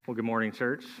Well, good morning,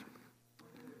 church.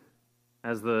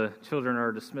 As the children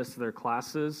are dismissed to their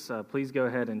classes, please go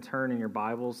ahead and turn in your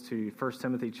Bibles to 1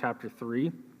 Timothy chapter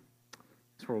 3.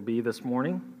 That's where we'll be this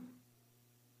morning.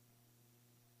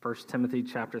 1 Timothy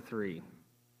chapter 3.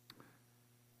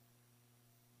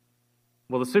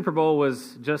 Well, the Super Bowl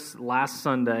was just last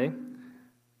Sunday,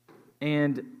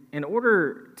 and in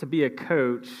order to be a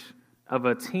coach of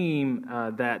a team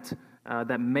that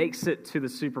makes it to the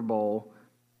Super Bowl,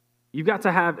 you've got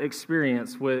to have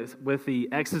experience with the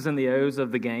X's and the O's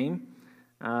of the game.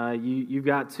 You've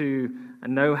got to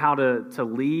know how to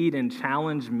lead and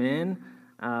challenge men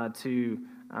to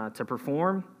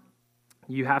perform.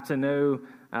 You have to know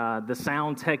the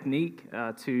sound technique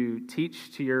to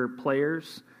teach to your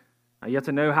players. You have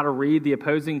to know how to read the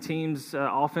opposing team's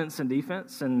offense and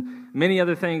defense, and many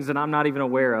other things that I'm not even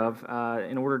aware of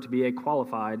in order to be a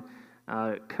qualified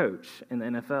coach in the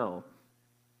NFL.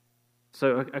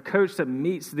 So a coach that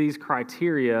meets these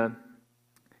criteria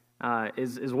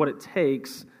is what it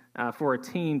takes for a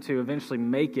team to eventually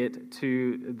make it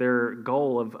to their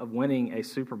goal of winning a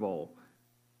Super Bowl.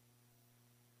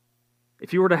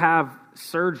 If you were to have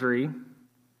surgery,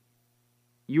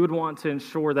 you would want to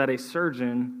ensure that a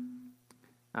surgeon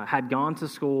had gone to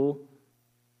school,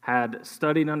 had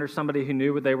studied under somebody who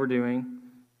knew what they were doing,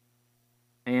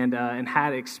 and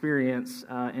had experience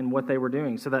in what they were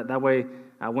doing, so that way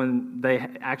when they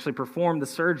actually performed the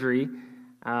surgery,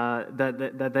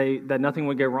 that nothing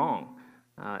would go wrong.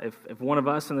 If one of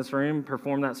us in this room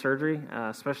performed that surgery,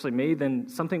 especially me, then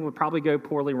something would probably go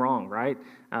poorly wrong, right?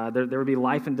 There would be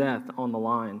life and death on the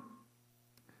line.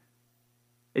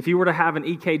 If you were to have an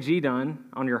EKG done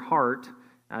on your heart,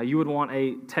 you would want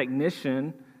a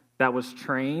technician that was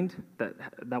trained,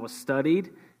 that was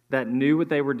studied, that knew what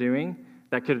they were doing,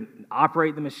 that could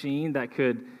operate the machine, that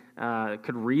could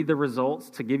read the results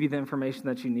to give you the information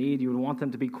that you need. You would want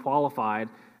them to be qualified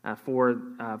for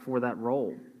that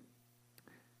role.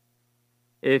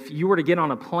 If you were to get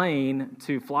on a plane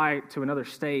to fly to another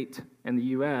state in the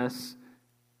U.S.,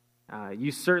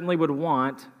 you certainly would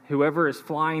want whoever is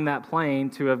flying that plane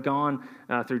to have gone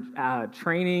through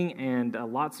training and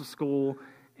lots of school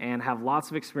and have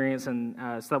lots of experience, and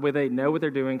so that way they know what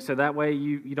they're doing, so that way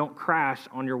you don't crash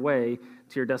on your way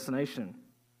to your destination.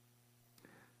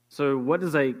 So what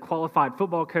does a qualified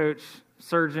football coach,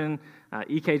 surgeon,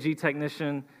 EKG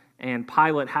technician, and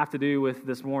pilot have to do with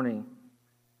this morning?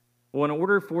 Well, in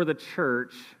order for the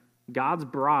church, God's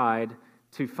bride,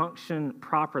 to function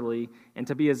properly and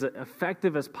to be as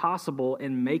effective as possible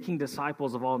in making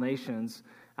disciples of all nations,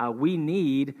 we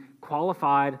need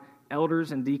qualified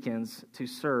elders and deacons to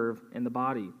serve in the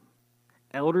body.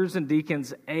 Elders and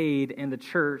deacons aid in the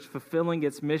church fulfilling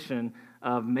its mission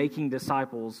of making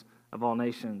disciples of all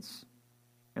nations.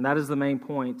 And that is the main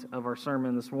point of our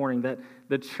sermon this morning, that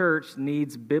the church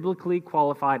needs biblically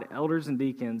qualified elders and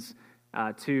deacons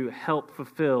to help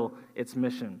fulfill its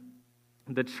mission.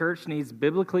 The church needs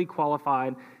biblically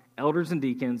qualified elders and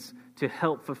deacons to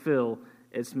help fulfill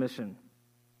its mission.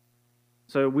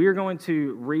 So we are going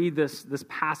to read this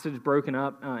passage broken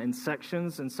up in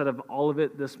sections instead of all of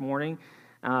it this morning.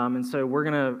 And so we're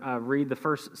going to read the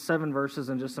first 7 verses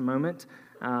in just a moment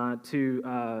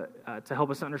to help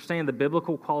us understand the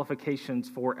biblical qualifications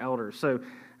for elders. So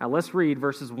let's read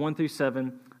verses 1 through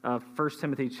 7 of 1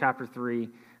 Timothy chapter 3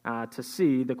 to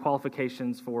see the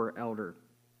qualifications for elder.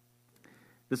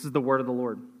 This is the word of the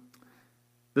Lord.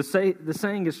 The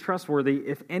saying is trustworthy: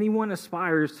 if anyone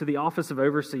aspires to the office of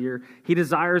overseer, he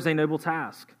desires a noble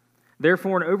task.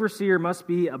 Therefore, an overseer must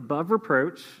be above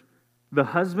reproach, the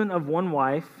husband of one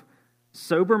wife,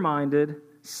 sober-minded,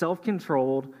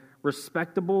 self-controlled,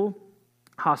 respectable,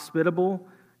 hospitable,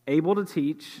 able to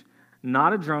teach,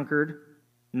 not a drunkard,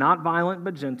 not violent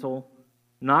but gentle,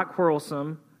 not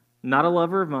quarrelsome, not a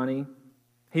lover of money.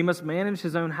 He must manage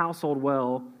his own household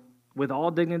well, with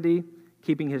all dignity,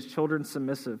 keeping his children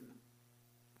submissive.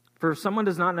 For if someone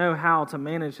does not know how to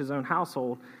manage his own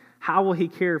household, how will he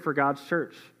care for God's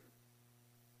church?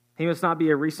 He must not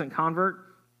be a recent convert,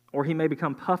 or he may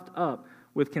become puffed up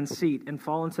with conceit and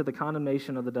fall into the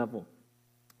condemnation of the devil.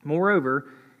 Moreover,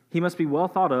 he must be well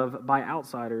thought of by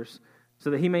outsiders,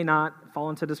 so that he may not fall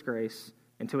into disgrace,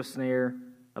 into a snare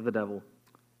of the devil.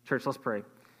 Church, let's pray.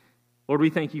 Lord,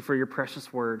 we thank you for your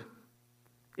precious word.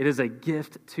 It is a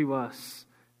gift to us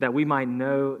that we might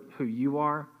know who you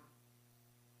are,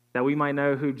 that we might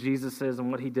know who Jesus is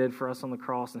and what he did for us on the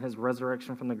cross and his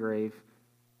resurrection from the grave,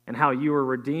 and how you are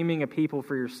redeeming a people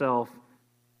for yourself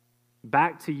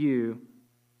back to you,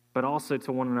 but also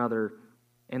to one another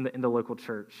in the local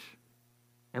church.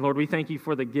 And Lord, we thank you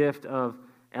for the gift of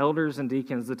elders and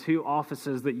deacons, the two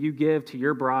offices that you give to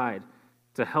your bride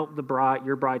to help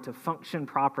your bride to function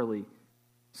properly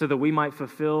so that we might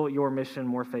fulfill your mission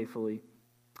more faithfully.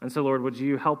 And so, Lord, would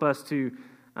you help us to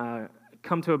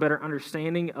come to a better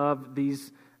understanding of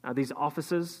these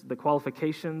offices, the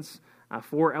qualifications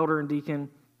for elder and deacon.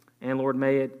 And Lord,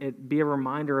 may it be a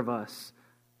reminder of us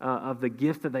of the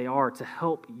gift that they are to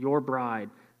help your bride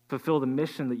fulfill the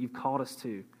mission that you've called us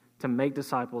to make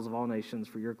disciples of all nations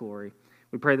for your glory.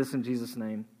 We pray this in Jesus'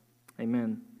 name.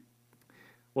 Amen.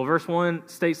 Well, verse 1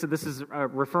 states that this is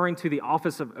referring to the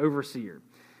office of overseer.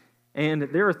 And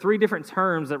there are 3 different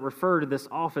terms that refer to this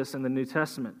office in the New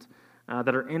Testament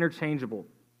that are interchangeable.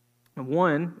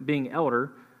 One being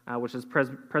elder, which is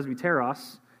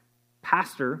presbyteros,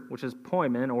 pastor, which is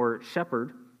poimen or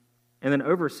shepherd, and then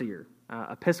overseer,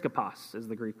 episkopos is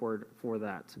the Greek word for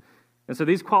that. And so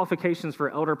these qualifications for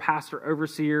elder, pastor,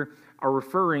 overseer are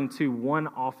referring to one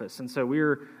office. And so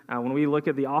when we look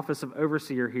at the office of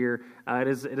overseer here, it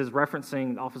is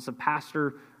referencing the office of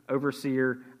pastor,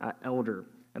 overseer, elder.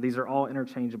 And these are all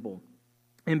interchangeable.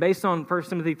 And based on 1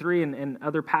 Timothy 3 and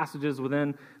other passages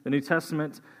within the New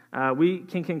Testament, we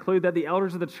can conclude that the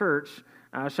elders of the church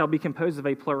shall be composed of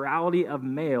a plurality of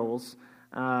males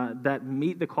that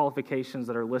meet the qualifications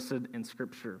that are listed in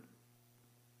Scripture.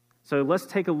 So let's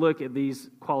take a look at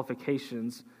these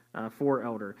qualifications for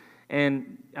elder.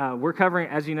 And we're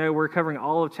covering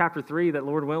all of chapter 3, that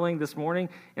Lord willing, this morning.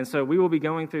 And so we will be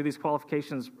going through these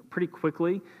qualifications pretty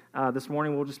quickly. This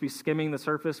morning we'll just be skimming the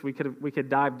surface. We could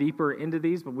dive deeper into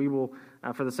these, but we will,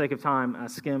 for the sake of time,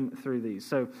 skim through these.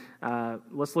 So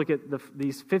let's look at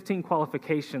these 15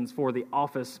 qualifications for the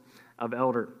office of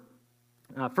elder.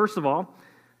 First of all,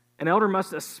 an elder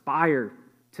must aspire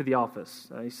to the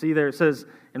office. You see there it says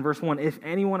in verse 1, if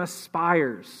anyone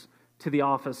aspires to the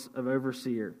office of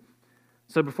overseer.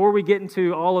 So before we get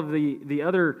into all of the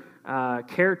other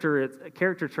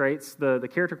character traits, the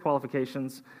character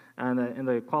qualifications, and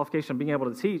the qualification of being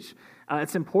able to teach,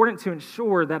 it's important to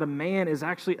ensure that a man is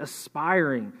actually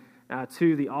aspiring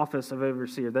to the office of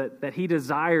overseer, that he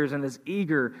desires and is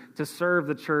eager to serve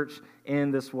the church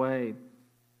in this way.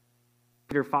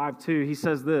 Peter 5:2, he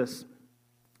says this,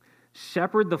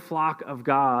 shepherd the flock of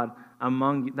God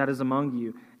that is among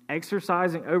you,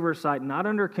 exercising oversight not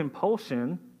under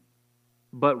compulsion,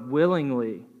 but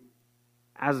willingly,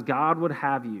 as God would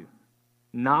have you,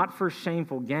 not for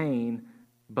shameful gain,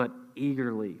 but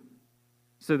eagerly.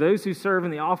 So those who serve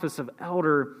in the office of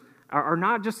elder are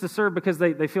not just to serve because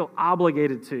they feel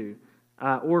obligated to,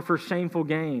 or for shameful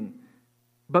gain,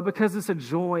 but because it's a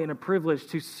joy and a privilege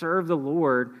to serve the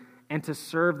Lord and to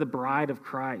serve the bride of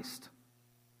Christ.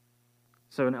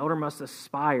 So an elder must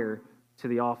aspire to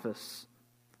the office.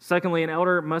 Secondly, an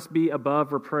elder must be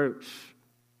above reproach.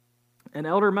 An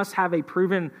elder must have a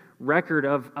proven record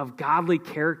of godly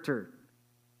character.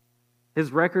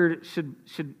 His record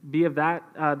should be of that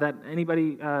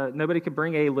nobody could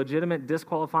bring a legitimate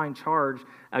disqualifying charge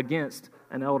against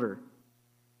an elder.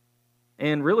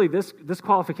 And really, this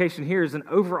qualification here is an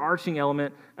overarching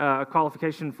element,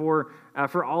 qualification for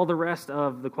all the rest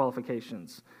of the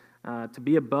qualifications. To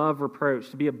be above reproach,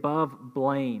 to be above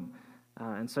blame.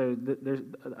 And so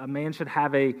a man should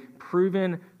have a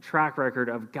proven track record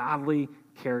of godly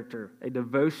character, a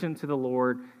devotion to the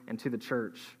Lord and to the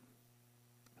church.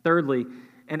 Thirdly,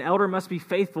 an elder must be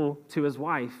faithful to his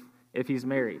wife if he's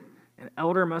married. An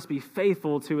elder must be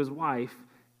faithful to his wife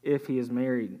if he is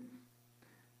married.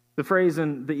 The phrase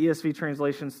in the ESV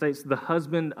translation states, the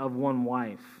husband of one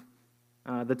wife.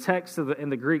 The text in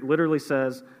the Greek literally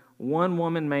says, one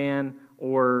woman man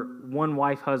or one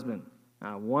wife husband.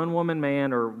 One woman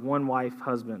man or one wife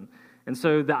husband. And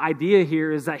so the idea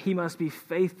here is that he must be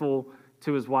faithful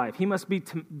to his wife. He must be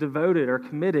devoted or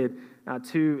committed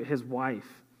to his wife.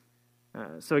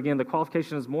 So again, the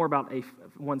qualification is more about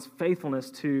one's faithfulness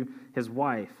to his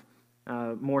wife,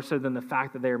 more so than the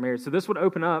fact that they are married. So this would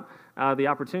open up the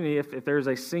opportunity, if there's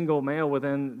a single male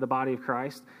within the body of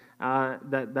Christ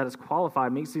that is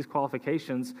qualified, meets these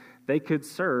qualifications, they could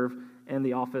serve in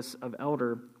the office of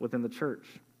elder within the church.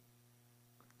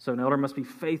 So an elder must be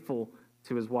faithful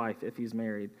to his wife if he's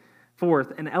married.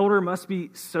 Fourth, an elder must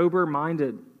be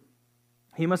sober-minded.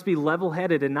 He must be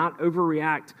level-headed and not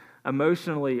overreact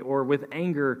emotionally or with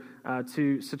anger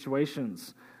to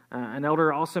situations. An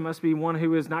elder also must be one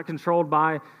who is not controlled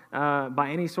by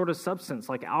any sort of substance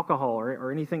like alcohol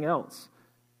or anything else.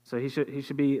 So he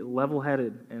should be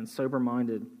level-headed and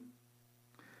sober-minded.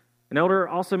 An elder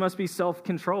also must be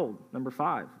self-controlled, number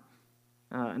 5.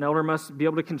 An elder must be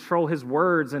able to control his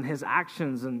words and his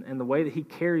actions and the way that he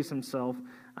carries himself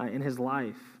in his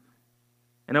life.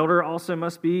 An elder also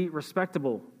must be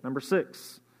respectable, number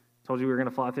 6. Told you we were going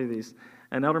to fly through these.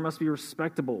 An elder must be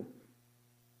respectable.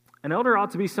 An elder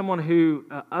ought to be someone who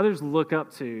others look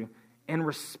up to and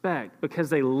respect because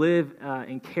they live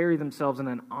and carry themselves in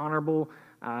an honorable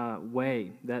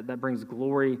way that brings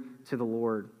glory to the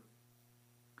Lord.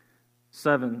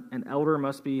 7, an elder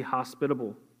must be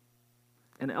hospitable.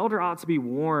 An elder ought to be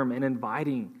warm and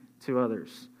inviting to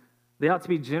others. They ought to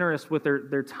be generous with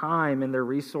their time and their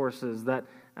resources, that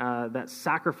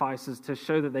sacrifices to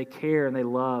show that they care and they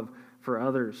love for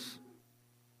others.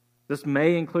 This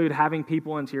may include having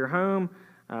people into your home,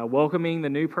 welcoming the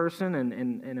new person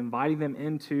and inviting them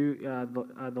into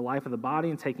the life of the body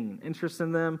and taking an interest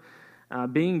in them,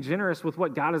 being generous with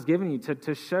what God has given you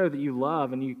to show that you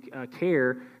love and you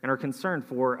care and are concerned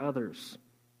for others.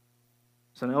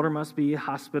 So an elder must be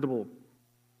hospitable.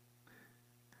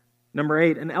 Number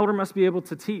 8, an elder must be able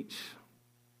to teach.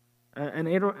 An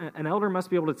elder must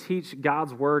be able to teach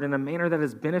God's word in a manner that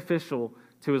is beneficial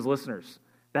to his listeners,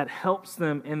 that helps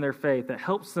them in their faith, that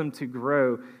helps them to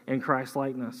grow in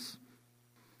Christ-likeness.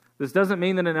 This doesn't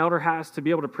mean that an elder has to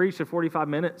be able to preach a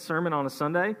 45-minute sermon on a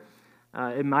Sunday.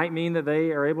 It might mean that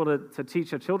they are able to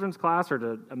teach a children's class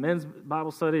or a men's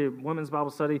Bible study, a women's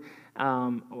Bible study,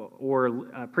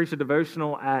 or preach a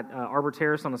devotional at Arbor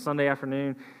Terrace on a Sunday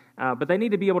afternoon. But they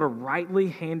need to be able to rightly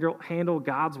handle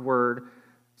God's word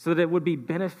so that it would be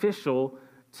beneficial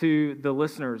to the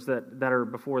listeners that are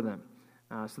before them.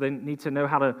 So they need to know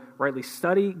how to rightly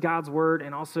study God's word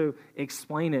and also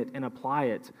explain it and apply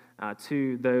it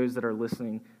to those that are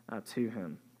listening to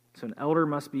him. So an elder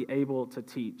must be able to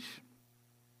teach.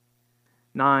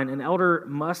 9, an elder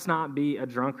must not be a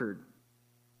drunkard.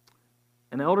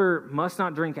 An elder must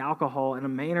not drink alcohol in a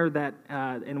manner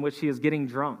that in which he is getting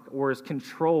drunk or is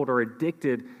controlled or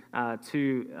addicted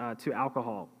to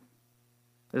alcohol.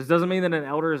 This doesn't mean that an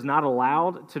elder is not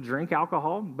allowed to drink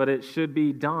alcohol, but it should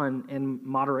be done in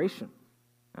moderation.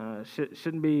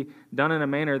 Shouldn't be done in a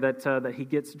manner that he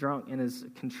gets drunk and is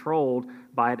controlled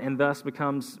by it and thus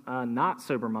becomes not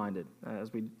sober-minded,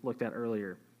 as we looked at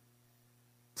earlier.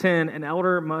 10, an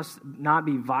elder must not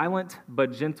be violent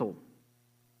but gentle.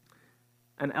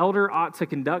 An elder ought to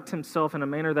conduct himself in a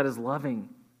manner that is loving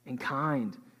and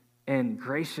kind and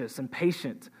gracious and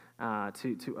patient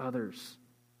to others.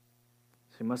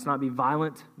 So he must not be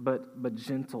violent, but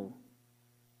gentle.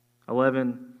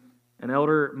 11, an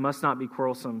elder must not be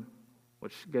quarrelsome,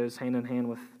 which goes hand in hand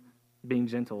with being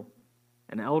gentle.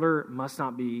 An elder must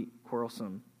not be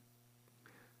quarrelsome.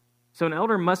 So an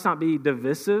elder must not be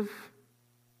divisive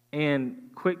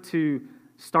and quick to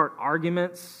start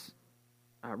arguments.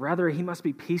 Rather, he must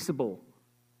be peaceable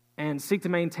and seek to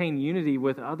maintain unity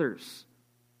with others,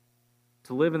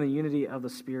 to live in the unity of the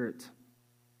Spirit.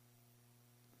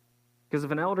 Because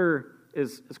if an elder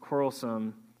is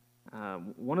quarrelsome,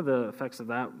 one of the effects of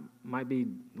that might be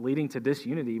leading to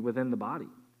disunity within the body.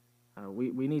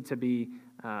 We need to be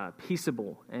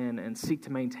peaceable and seek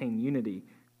to maintain unity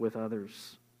with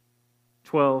others.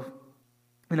 12,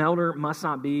 an elder must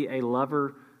not be a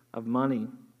lover of money.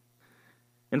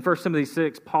 In 1 Timothy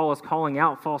 6, Paul is calling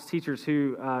out false teachers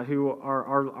who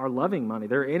are loving money.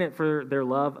 They're in it for their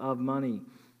love of money.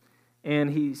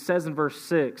 And he says in verse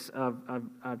 6 of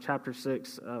chapter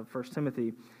 6 of 1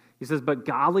 Timothy, he says, "But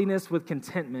godliness with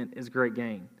contentment is great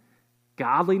gain."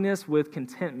 Godliness with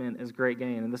contentment is great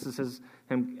gain. And this is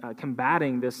him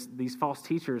combating these false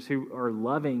teachers who are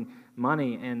loving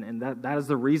money, and that is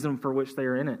the reason for which they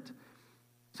are in it.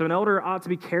 So an elder ought to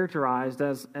be characterized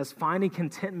as finding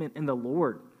contentment in the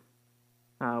Lord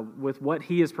with what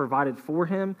he has provided for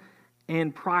him,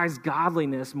 and prize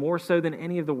godliness more so than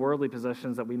any of the worldly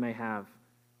possessions that we may have.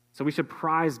 So we should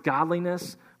prize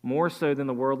godliness more so than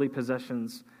the worldly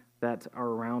possessions that are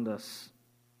around us.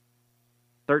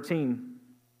 13,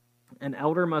 an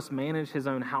elder must manage his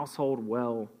own household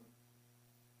well.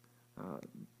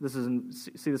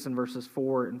 See this in verses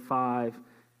 4 and 5.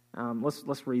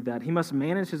 Let's read that. He must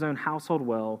manage his own household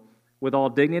well, with all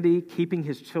dignity, keeping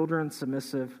his children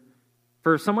submissive.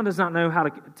 For if someone does not know how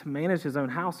to manage his own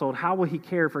household, how will he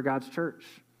care for God's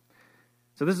church?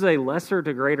 So this is a lesser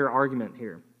to greater argument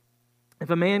here. If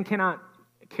a man cannot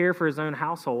care for his own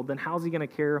household, then how is he going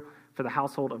to care for the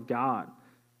household of God?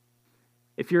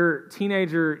 If your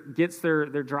teenager gets their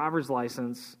driver's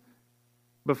license,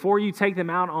 before you take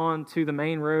them out onto the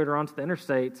main road or onto the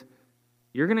interstate,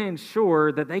 you're going to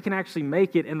ensure that they can actually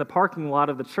make it in the parking lot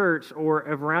of the church or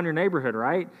around your neighborhood,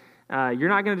 right? You're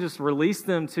not going to just release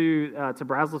them to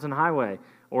Braselton Highway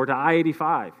or to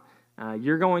I-85.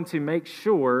 You're going to make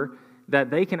sure that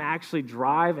they can actually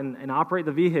drive and operate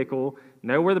the vehicle,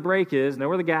 know where the brake is, know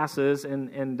where the gas is,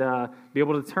 and be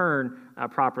able to turn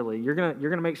properly. You're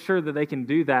gonna make sure that they can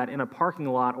do that in a parking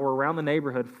lot or around the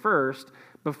neighborhood first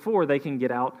before they can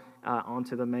get out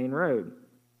onto the main road.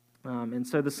 And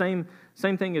so the same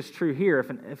thing is true here.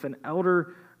 If an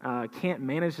elder can't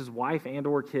manage his wife and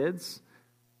or kids,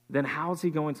 then how is he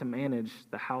going to manage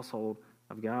the household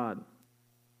of God?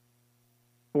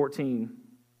 14,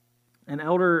 an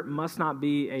elder must not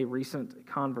be a recent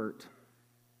convert.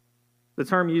 The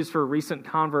term used for recent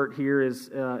convert here is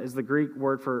the Greek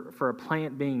word for a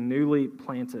plant being newly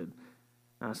planted.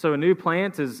 So a new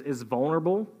plant is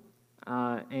vulnerable,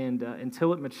 and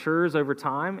until it matures over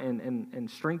time and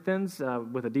strengthens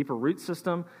with a deeper root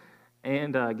system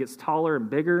and gets taller and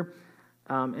bigger.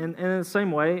 And in the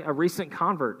same way, a recent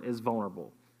convert is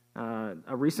vulnerable.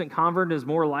 A recent convert is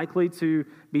more likely to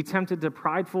be tempted to be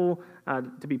prideful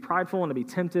and to be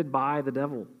tempted by the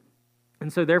devil.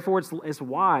 And so therefore it's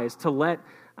wise to let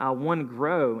one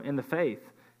grow in the faith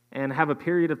and have a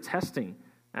period of testing.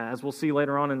 As we'll see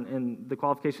later on in the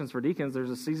qualifications for deacons, there's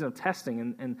a season of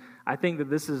testing, and I think that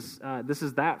this is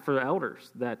that for the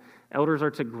elders, that elders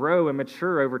are to grow and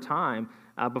mature over time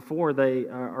before they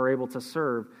are able to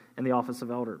serve in the office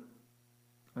of elder.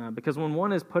 Because when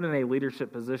one is put in a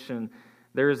leadership position,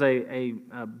 there is a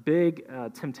big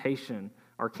temptation,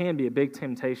 or can be a big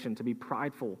temptation, to be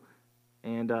prideful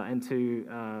and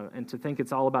to think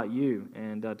it's all about you,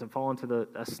 and to fall into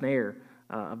a snare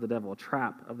of the devil, a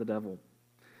trap of the devil.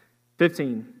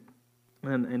 15,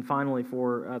 and finally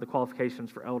for the qualifications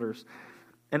for elders.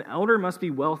 An elder must be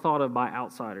well thought of by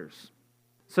outsiders.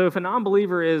 So if a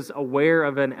non-believer is aware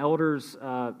of an elder's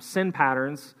sin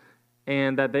patterns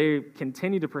and that they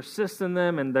continue to persist in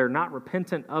them and they're not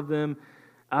repentant of them,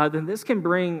 then this can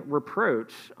bring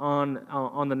reproach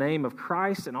on the name of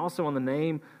Christ and also on the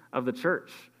name of the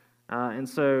church. And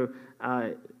so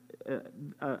an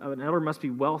elder must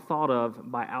be well thought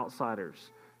of by outsiders.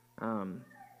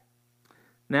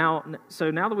 Now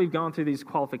that we've gone through these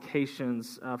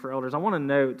qualifications for elders, I want to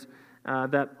note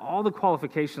that all the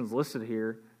qualifications listed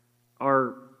here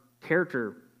are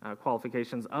character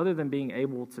qualifications other than being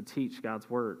able to teach God's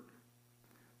Word.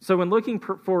 So when looking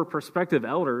for prospective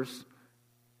elders,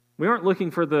 we aren't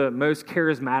looking for the most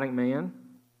charismatic man.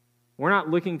 We're not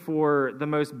looking for the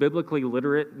most biblically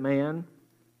literate man.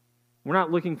 We're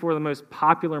not looking for the most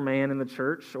popular man in the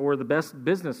church or the best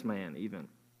businessman even.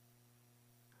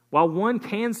 While one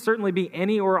can certainly be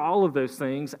any or all of those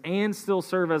things and still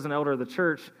serve as an elder of the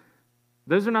church,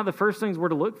 those are not the first things we're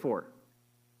to look for.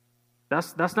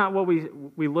 That's not what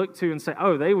we look to and say,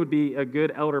 oh, they would be a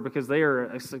good elder because they are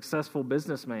a successful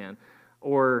businessman,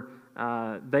 or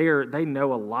they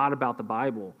know a lot about the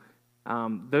Bible.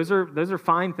 Those are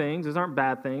fine things. Those aren't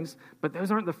bad things, but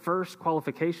those aren't the first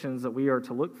qualifications that we are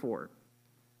to look for.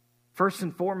 First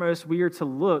and foremost, we are to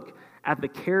look at the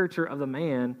character of the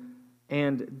man,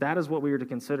 and that is what we are to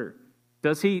consider.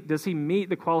 Does he meet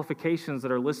the qualifications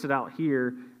that are listed out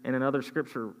here and in other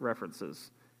scripture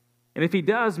references? And if he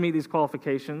does meet these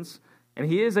qualifications, and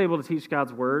he is able to teach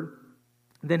God's Word,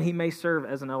 then he may serve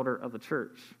as an elder of the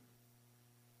church.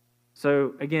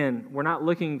 So again, we're not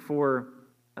looking for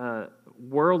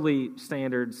worldly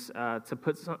standards to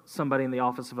put somebody in the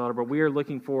office of elder, but we are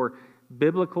looking for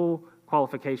biblical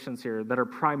qualifications here that are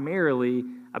primarily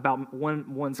about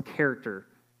one's character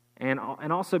and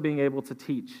also being able to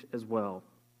teach as well.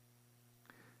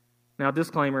 Now,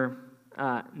 disclaimer,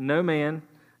 no man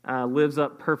lives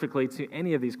up perfectly to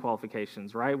any of these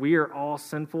qualifications, right? We are all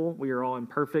sinful. We are all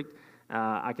imperfect.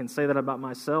 I can say that about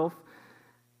myself.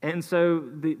 And so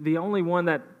the only one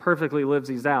that perfectly lives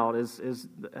these out has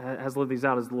lived these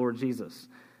out is the Lord Jesus.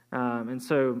 And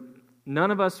so none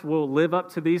of us will live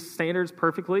up to these standards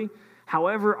perfectly.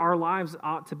 However, our lives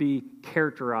ought to be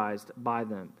characterized by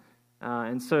them.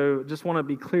 And so just want to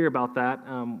be clear about that.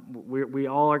 We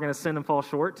all are going to sin and fall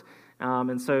short.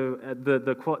 And so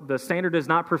the standard is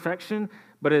not perfection,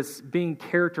 but it's being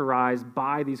characterized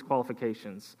by these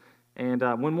qualifications. And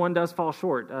when one does fall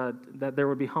short, that there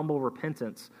would be humble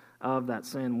repentance of that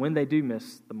sin when they do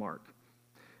miss the mark.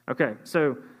 Okay,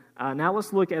 so now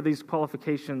let's look at these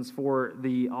qualifications for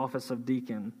the office of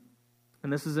deacon.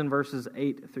 And this is in verses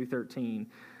 8 through 13.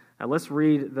 Let's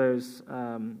read those.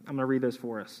 I'm going to read those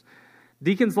for us.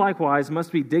 Deacons likewise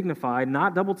must be dignified,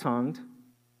 not double-tongued,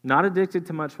 not addicted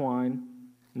to much wine,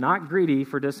 not greedy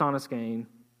for dishonest gain.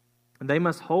 They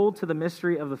must hold to the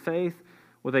mystery of the faith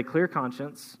with a clear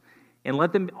conscience, and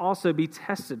let them also be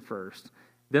tested first.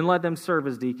 Then let them serve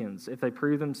as deacons, if they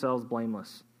prove themselves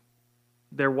blameless.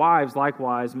 Their wives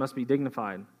likewise must be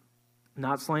dignified,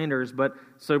 not slanderers, but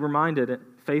sober-minded,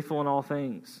 faithful in all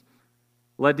things.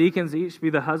 Let deacons each be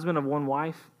the husband of one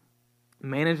wife,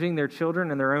 managing their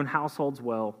children and their own households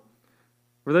well.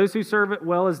 For those who serve it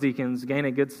well as deacons gain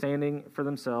a good standing for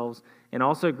themselves and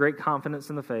also great confidence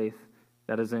in the faith,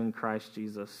 that is in Christ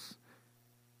Jesus.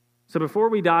 So before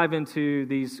we dive into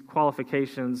these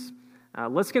qualifications,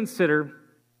 let's consider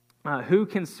who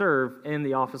can serve in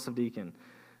the office of deacon.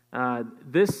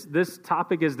 This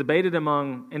topic is debated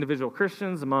among individual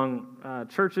Christians, among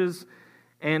churches,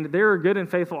 and there are good and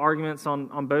faithful arguments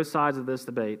on both sides of this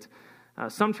debate.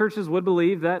 Some churches would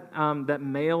believe that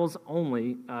males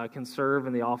only can serve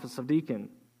in the office of deacon,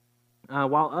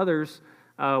 while others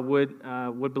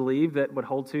would believe would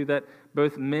hold to that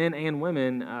both men and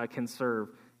women can serve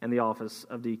in the office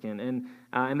of deacon.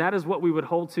 And that is what we would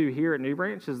hold to here at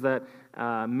NewBranch, is that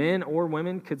men or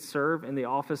women could serve in the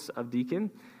office of deacon.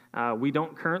 We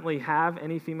don't currently have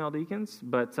any female deacons,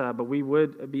 but we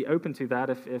would be open to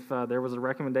that if there was a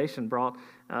recommendation brought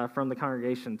from the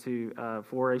congregation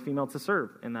for a female to serve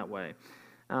in that way.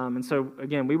 And so,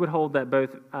 again, we would hold that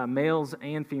both males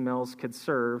and females could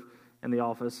serve in the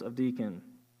office of deacon.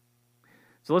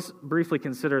 So let's briefly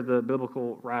consider the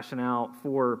biblical rationale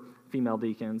for female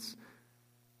deacons.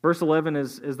 Verse 11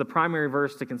 is the primary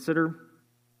verse to consider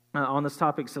on this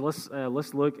topic. So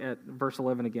let's look at verse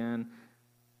 11 again.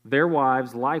 Their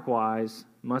wives likewise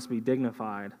must be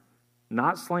dignified,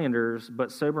 not slanderers,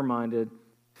 but sober-minded,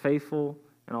 faithful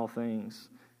in all things.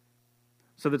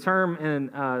 So the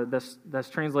term that's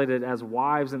translated as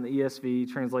wives in the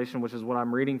ESV translation, which is what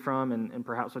I'm reading from, and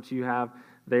perhaps what you have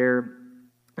there,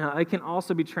 it can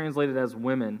also be translated as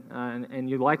women. And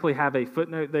you likely have a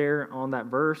footnote there on that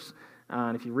verse.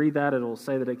 And if you read that, it'll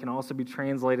say that it can also be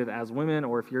translated as women,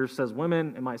 or if yours says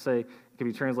women, it might say it can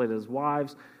be translated as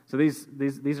wives. So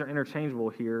these are interchangeable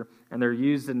here, and they're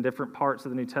used in different parts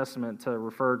of the New Testament to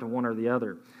refer to one or the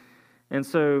other. And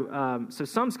so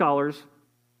some scholars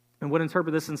would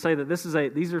interpret this and say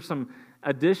that these are some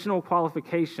additional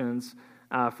qualifications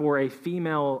for a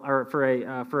female or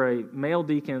for a male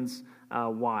deacon's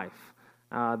wife.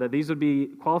 That these would be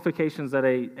qualifications that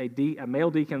a male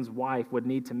deacon's wife would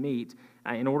need to meet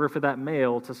in order for that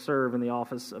male to serve in the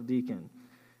office of deacon.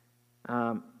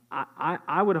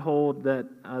 I would hold that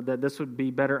this would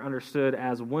be better understood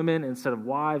as women instead of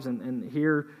wives, and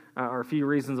here are a few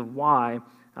reasons of why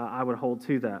I would hold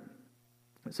to that.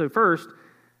 So first,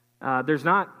 there's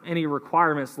not any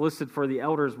requirements listed for the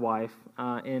elder's wife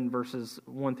in verses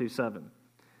 1 through 7.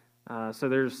 So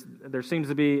there seems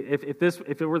to be, if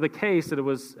it were the case that it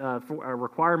was for a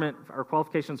requirement or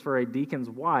qualifications for a deacon's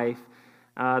wife,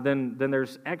 then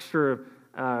there's extra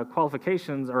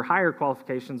qualifications or higher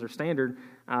qualifications or standard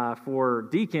for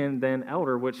deacon than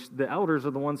elder, which the elders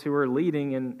are the ones who are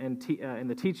leading in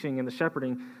the teaching and the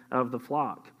shepherding of the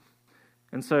flock.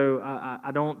 And so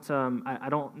I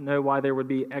don't know why there would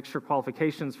be extra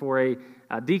qualifications for a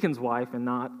deacon's wife and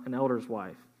not an elder's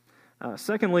wife.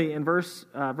 Secondly, in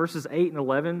verses 8 and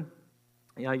 11,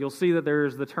 you'll see that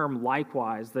there's the term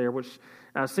likewise there, which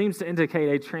seems to indicate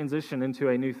a transition into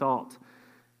a new thought.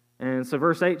 And so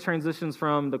verse 8 transitions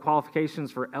from the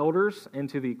qualifications for elders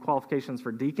into the qualifications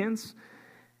for deacons.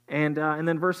 And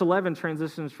then verse 11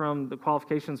 transitions from the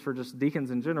qualifications for just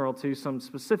deacons in general to some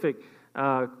specific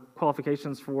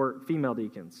qualifications for female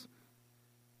deacons.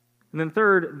 And then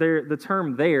third, the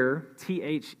term there,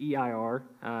 T-H-E-I-R,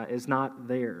 is not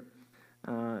there.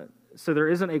 So there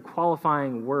isn't a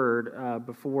qualifying word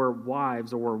before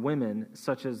wives or women,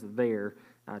 such as there,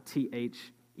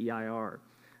 T-H-E-I-R.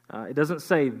 It doesn't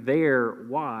say their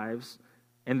wives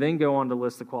and then go on to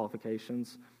list the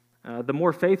qualifications. The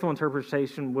more faithful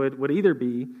interpretation would either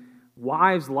be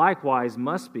wives likewise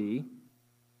must be,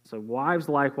 so wives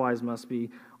likewise must be,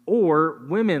 or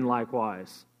women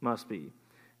likewise must be.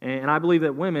 And I believe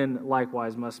that women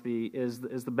likewise must be is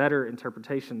the better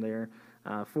interpretation there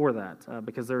for that,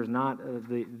 because there's not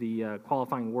the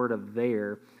qualifying word of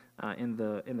there in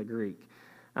the Greek.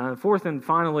 Fourth and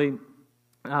finally,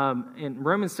 in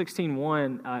Romans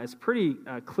 16:1, it's pretty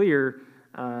clear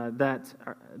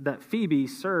that Phoebe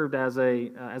served as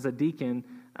a deacon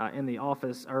in the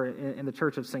office or in the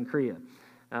church of Cenchrea.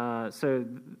 So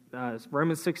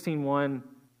Romans 16:1,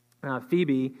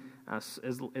 Phoebe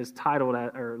is titled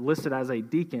or listed as a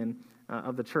deacon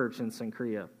of the church in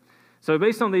Cenchrea. So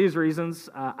based on these reasons,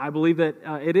 I believe that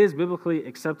it is biblically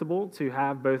acceptable to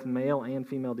have both male and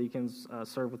female deacons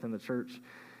serve within the church.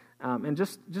 And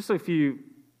just a few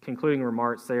concluding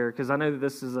remarks there, because I know that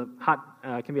this is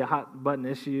can be a hot button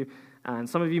issue, and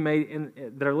some of you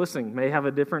that are listening may have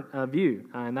a different view,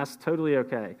 and that's totally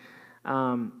okay.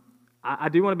 I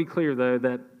do want to be clear though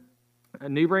that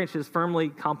NewBranch is firmly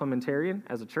complementarian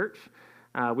as a church.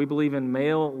 We believe in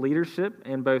male leadership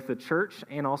in both the church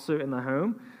and also in the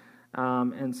home,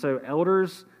 and so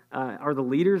elders are the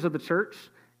leaders of the church,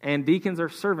 and deacons are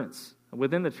servants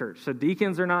within the church. So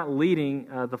deacons are not leading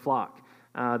the flock.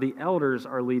 the elders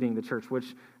are leading the church,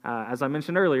 which, as I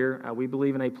mentioned earlier, we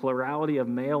believe in a plurality of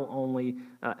male-only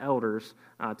elders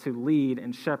to lead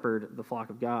and shepherd the flock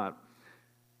of God.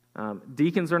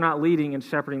 Deacons are not leading and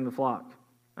shepherding the flock.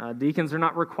 Deacons are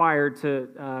not required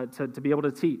to be able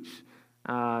to teach.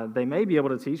 They may be able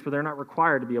to teach, but they're not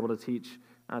required to be able to teach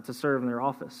to serve in their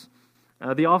office.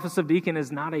 The office of deacon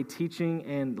is not a teaching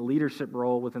and leadership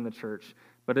role within the church,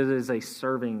 but it is a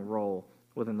serving role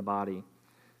within the body.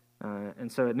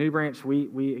 And so at NewBranch,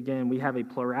 we have a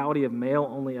plurality of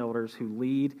male-only elders who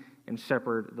lead and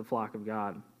shepherd the flock of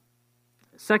God.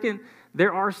 Second,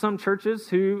 there are some churches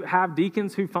who have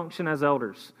deacons who function as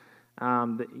elders.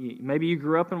 Maybe you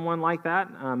grew up in one like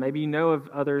that. Maybe you know of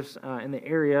others in the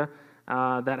area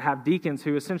that have deacons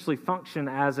who essentially function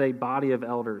as a body of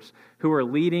elders who are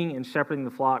leading and shepherding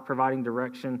the flock, providing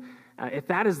direction. If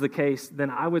that is the case,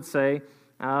 then I would say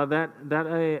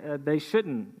that they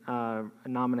shouldn't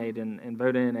nominate and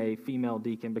vote in a female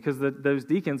deacon, because those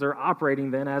deacons are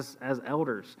operating then as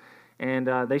elders. And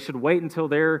they should wait until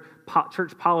their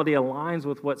church polity aligns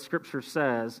with what Scripture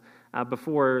says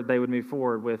before they would move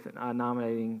forward with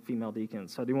nominating female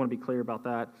deacons. So I do want to be clear about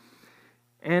that.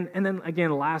 And then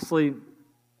again, lastly,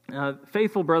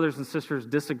 faithful brothers and sisters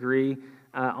disagree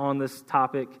on this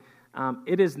topic.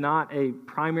 It is not a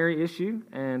primary issue,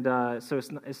 and so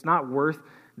it's not worth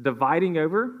dividing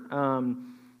over.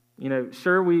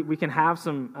 Sure, we can have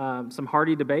some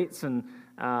hearty debates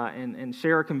and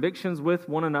share our convictions with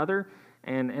one another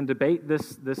and debate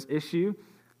this issue,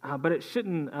 but it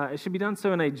shouldn't. It should be done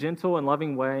so in a gentle and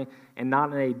loving way, and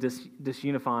not in a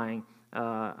disunifying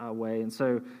way. And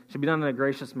so it should be done in a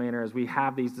gracious manner as we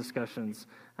have these discussions.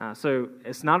 So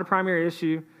it's not a primary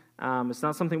issue. It's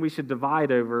not something we should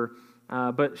divide over,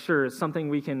 but sure, it's something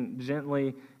we can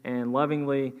gently and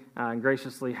lovingly and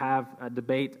graciously have a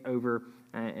debate over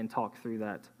and talk through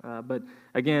that. But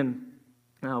again,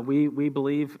 we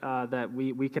believe that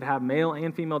we could have male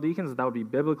and female deacons. That would be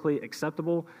biblically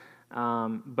acceptable.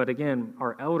 But again,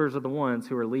 our elders are the ones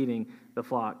who are leading the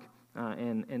flock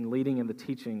and leading in the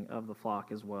teaching of the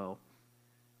flock as well.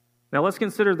 Now let's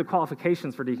consider the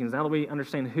qualifications for deacons. Now that we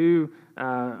understand who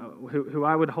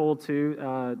I would hold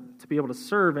to be able to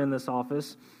serve in this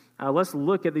office, let's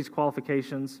look at these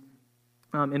qualifications.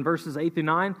 In verses 8 through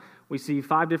 9, we see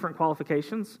 5 different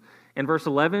qualifications. In verse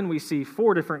 11, we see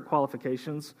 4 different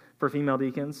qualifications for female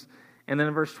deacons. And then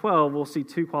in verse 12, we'll see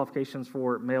 2 qualifications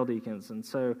for male deacons. And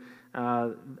so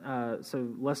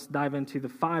let's dive into the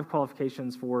 5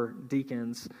 qualifications for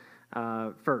deacons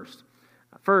first.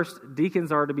 First,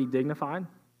 deacons are to be dignified.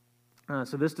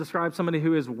 So this describes somebody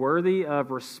who is worthy of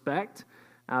respect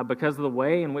because of the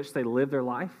way in which they live their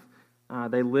life.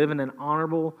 They live in an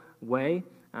honorable way.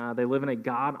 They live in a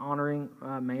God-honoring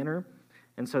manner.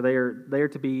 And so they are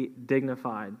to be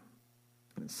dignified.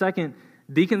 Second,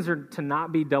 deacons are to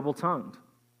not be double-tongued.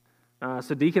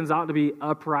 So deacons ought to be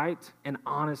upright and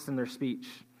honest in their speech.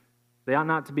 They ought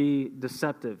not to be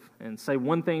deceptive and say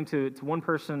one thing to one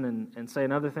person and say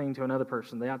another thing to another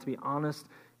person. They ought to be honest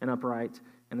and upright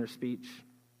in their speech.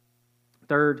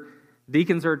 Third,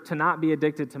 deacons are to not be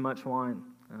addicted to much wine.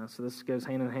 So this goes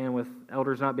hand in hand with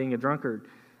elders not being a drunkard.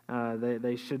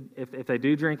 They should, if they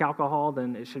do drink alcohol,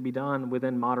 then it should be done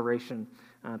within moderation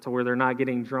to where they're not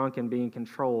getting drunk and being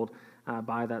controlled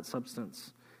by that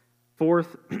substance.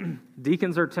 Fourth,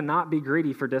 deacons are to not be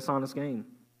greedy for dishonest gain.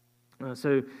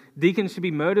 So deacons should be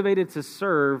motivated to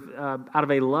serve out of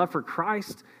a love for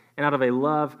Christ and out of a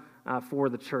love for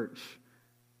the church.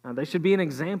 They should be an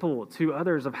example to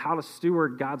others of how to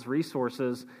steward God's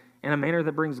resources in a manner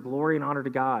that brings glory and honor to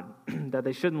God, that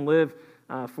they shouldn't live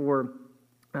for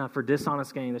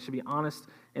dishonest gain. They should be honest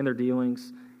in their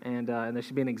dealings, and they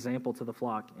should be an example to the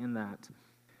flock in that.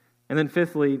 And then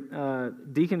fifthly,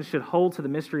 deacons should hold to the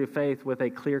mystery of faith with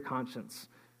a clear conscience.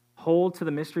 Hold to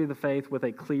the mystery of the faith with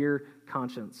a clear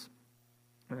conscience.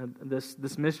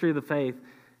 This mystery of the faith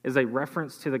is a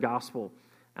reference to the gospel.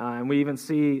 And we even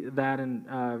see that in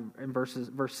verse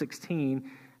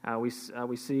 16. We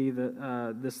see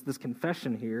this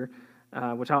confession here,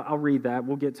 which I'll read that.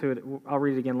 We'll get to it. I'll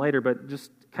read it again later, but just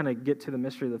kind of get to the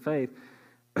mystery of the faith.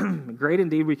 Great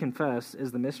indeed, we confess,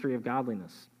 is the mystery of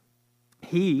godliness.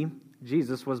 He,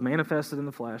 Jesus, was manifested in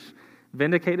the flesh,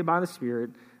 vindicated by the Spirit,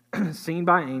 seen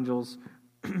by angels,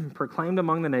 proclaimed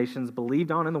among the nations,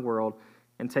 believed on in the world,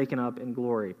 and taken up in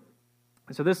glory.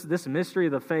 And so this mystery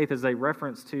of the faith is a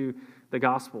reference to the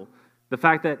gospel. The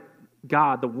fact that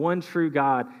God, the one true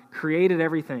God, created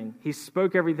everything. He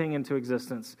spoke everything into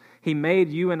existence. He made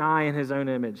you and I in His own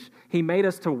image. He made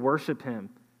us to worship Him.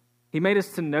 He made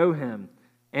us to know Him.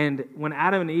 And when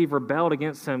Adam and Eve rebelled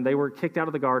against Him, they were kicked out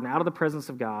of the garden, out of the presence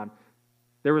of God.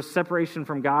 There was separation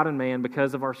from God and man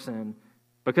because of our sin.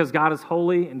 Because God is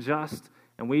holy and just,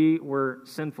 and we were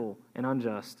sinful and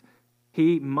unjust,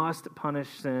 He must punish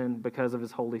sin because of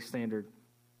His holy standard.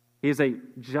 He is a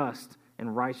just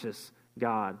and righteous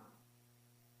God.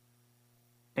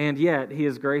 And yet, He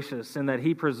is gracious in that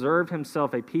He preserved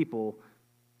Himself a people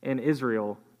in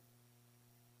Israel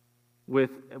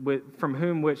from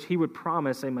whom which He would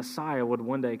promise a Messiah would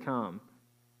one day come,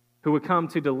 who would come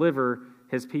to deliver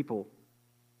His people,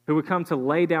 who would come to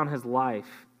lay down His life,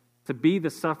 to be the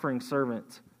suffering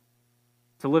servant,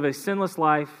 to live a sinless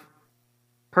life,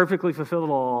 perfectly fulfill the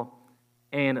law,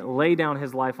 and lay down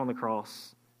His life on the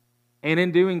cross. And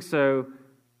in doing so,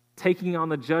 taking on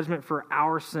the judgment for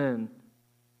our sin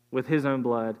with His own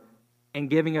blood and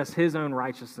giving us His own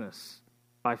righteousness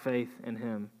by faith in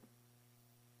Him.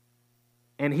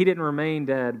 And He didn't remain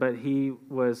dead, but He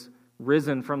was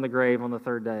risen from the grave on the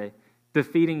third day,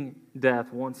 defeating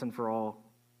death once and for all.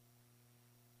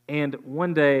 And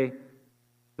one day,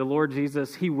 the Lord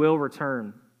Jesus, He will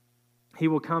return. He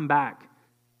will come back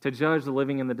to judge the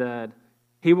living and the dead.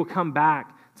 He will come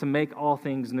back to make all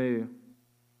things new.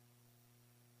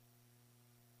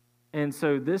 And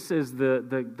so this is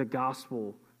the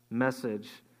gospel message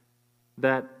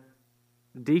that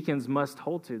deacons must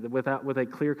hold to with a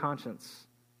clear conscience.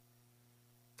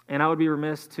 And I would be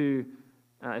remiss to,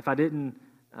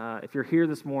 if you're here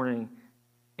this morning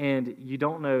and you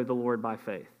don't know the Lord by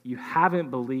faith, you haven't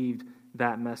believed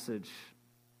that message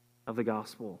of the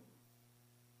gospel,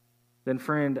 then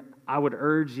friend, I would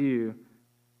urge you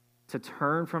to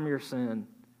turn from your sin.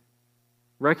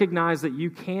 Recognize that you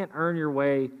can't earn your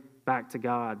way back to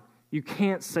God. You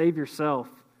can't save yourself,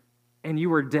 and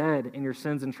you are dead in your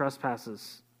sins and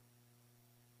trespasses.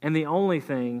 And the only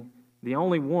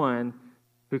one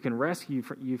who can rescue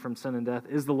you from sin and death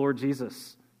is the Lord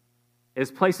Jesus,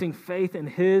 is placing faith in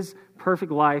His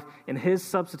perfect life and His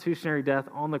substitutionary death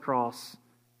on the cross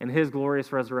and His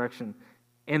glorious resurrection.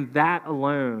 And that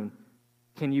alone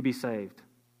can you be saved.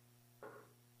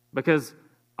 Because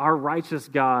our righteous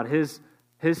God, His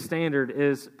standard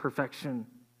is perfection.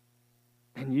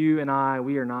 And you and I,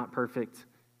 we are not perfect.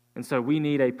 And so we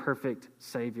need a perfect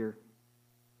Savior.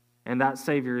 And that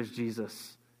Savior is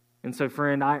Jesus. And so,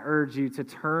 friend, I urge you to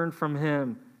turn from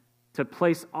Him, to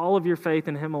place all of your faith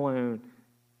in Him alone,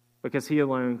 because He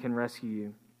alone can rescue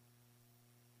you.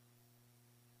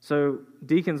 So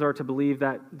deacons are to believe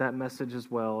that message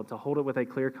as well, to hold it with a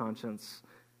clear conscience.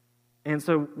 And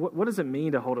so what does it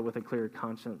mean to hold it with a clear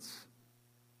conscience?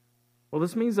 Well,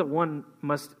 this means that one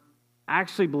must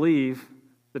actually believe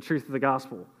the truth of the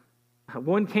gospel.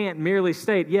 One can't merely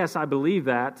state, yes, I believe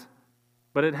that,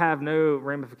 but it have no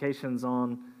ramifications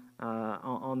on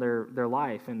their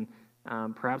life. And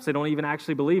perhaps they don't even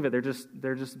actually believe it.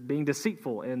 They're just being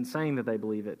deceitful in saying that they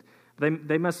believe it.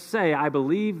 They must say, I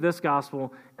believe this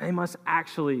gospel, and they must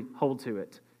actually hold to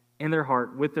it in their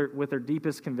heart with their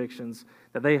deepest convictions,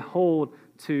 that they hold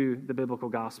to the biblical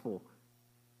gospel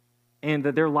and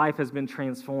that their life has been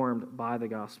transformed by the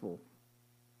gospel.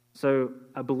 So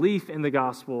a belief in the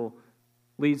gospel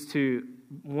leads to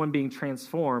one being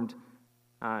transformed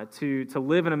to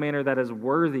live in a manner that is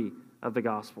worthy of the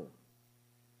gospel.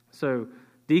 So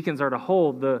deacons are to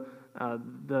hold the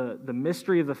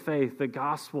mystery of the faith, the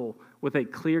gospel, with a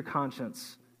clear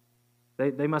conscience.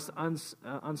 They must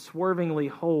unswervingly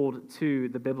hold to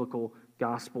the biblical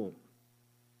gospel.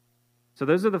 So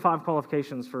those are the 5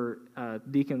 qualifications for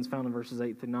deacons found in verses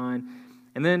 8 through 9.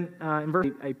 And then in verse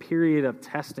 8, a period of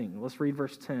testing. Let's read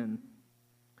verse 10.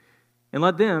 And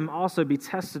let them also be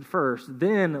tested first,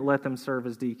 then let them serve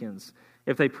as deacons,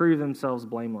 if they prove themselves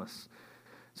blameless.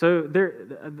 So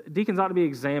deacons ought to be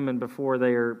examined before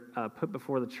they are put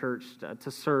before the church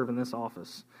to serve in this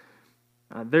office.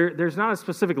 There's not a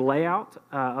specific layout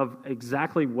of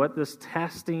exactly what this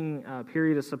testing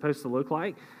period is supposed to look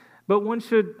like, but one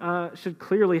should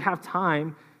clearly have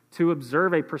time to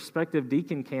observe a prospective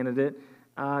deacon candidate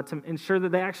to ensure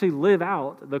that they actually live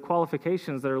out the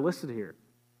qualifications that are listed here.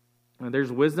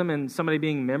 There's wisdom in somebody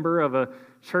being member of a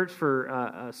church for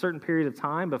a certain period of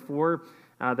time before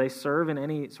they serve in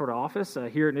any sort of office.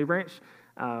 Here at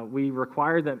NewBranch, we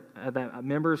require that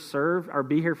members serve or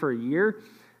be here for a year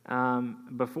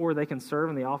before they can serve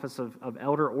in the office of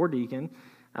elder or deacon.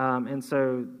 And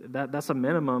so that's a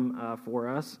minimum for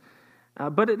us.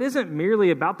 But it isn't merely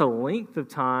about the length of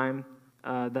time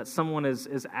that someone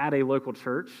is at a local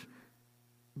church,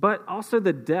 but also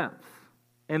the depth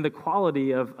and the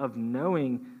quality of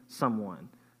knowing someone,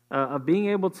 of being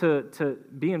able to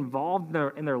be involved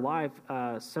in their life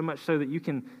so much so that you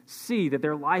can see that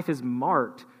their life is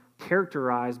marked,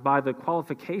 characterized by the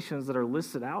qualifications that are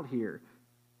listed out here.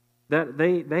 that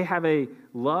they have a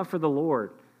love for the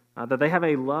Lord, that they have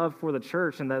a love for the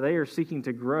church, and that they are seeking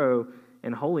to grow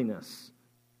in holiness.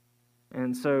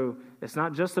 And so it's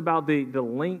not just about the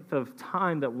length of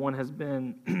time that one has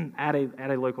been at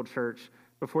a local church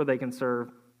before they can serve,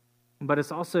 but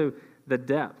it's also the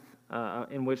depth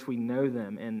in which we know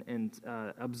them and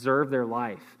observe their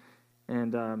life.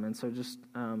 And so just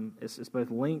it's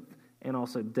both length and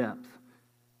also depth.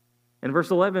 In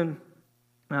verse 11,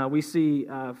 we see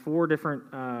 4 different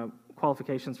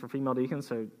qualifications for female deacons.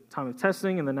 So time of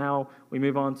testing, and then now we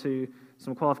move on to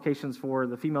some qualifications for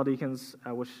the female deacons,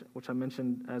 which I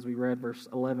mentioned as we read verse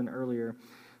 11 earlier.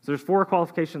 So there's 4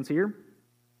 qualifications here.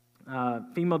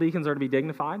 Female deacons are to be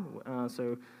dignified.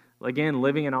 So again,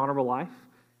 living an honorable life.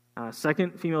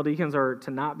 Second, female deacons are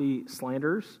to not be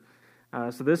slanderers.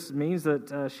 So this means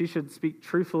that she should speak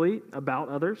truthfully about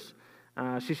others.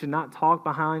 She should not talk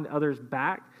behind others'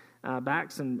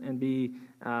 backs and be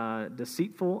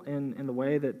deceitful in the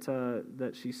way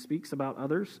that she speaks about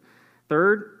others.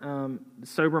 Third,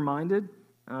 sober-minded.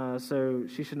 So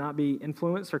she should not be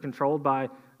influenced or controlled by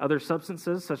other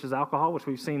substances such as alcohol, which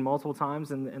we've seen multiple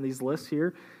times in these lists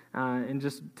here, and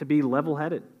just to be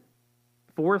level-headed.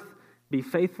 Fourth, be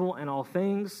faithful in all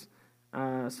things.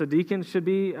 So deacons should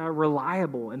be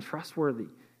reliable and trustworthy.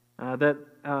 That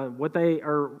what they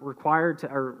are required to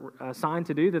are assigned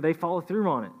to do, that they follow through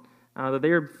on it. That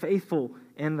they are faithful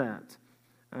in that.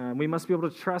 We must be able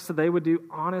to trust that they would do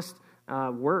honest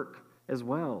work as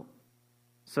well.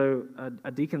 So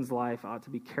a deacon's life ought to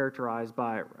be characterized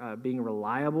by being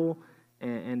reliable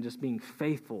and just being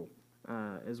faithful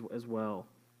as well.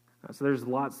 So there's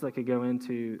lots that could go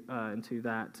into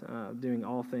that, doing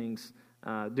all things,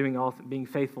 being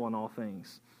faithful in all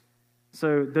things.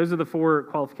 So those are the 4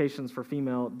 qualifications for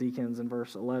female deacons in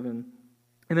verse 11.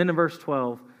 And then in verse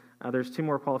 12, there's 2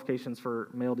 more qualifications for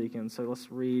male deacons. So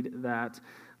let's read that.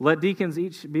 Let deacons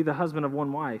each be the husband of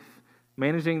one wife,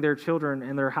 managing their children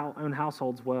and their own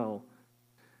households well.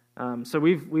 So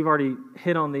we've already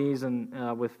hit on these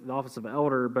and with the office of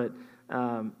elder, but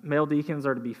male deacons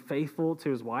are to be faithful to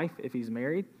his wife if he's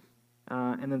married.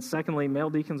 And then secondly, male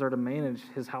deacons are to manage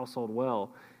his household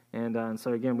well. And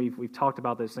so again, we've talked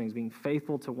about those things, being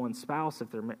faithful to one spouse if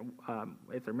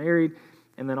they're married,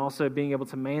 and then also being able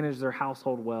to manage their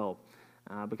household well.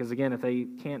 Because again, if they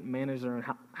can't manage their own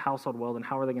household well, then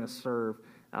how are they going to serve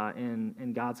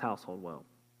in God's household well?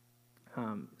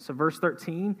 So verse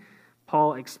 13,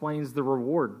 Paul explains the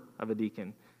reward of a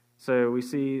deacon. So we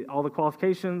see all the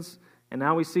qualifications, and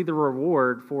now we see the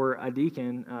reward for a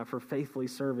deacon for faithfully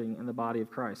serving in the body of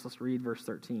Christ. Let's read verse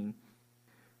 13.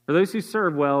 For those who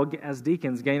serve well as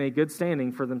deacons gain a good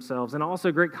standing for themselves and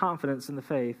also great confidence in the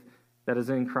faith that is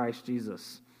in Christ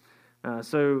Jesus.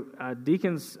 So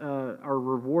deacons are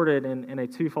rewarded in a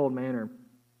twofold manner.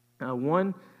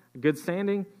 1, good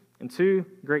standing, and 2,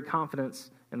 great confidence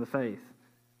in the faith.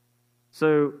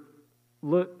 So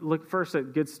look first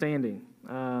at good standing.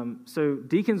 So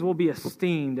deacons will be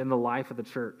esteemed in the life of the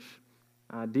church.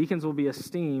 Deacons will be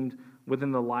esteemed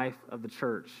within the life of the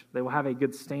church. They will have a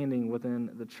good standing within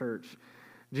the church.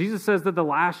 Jesus says that the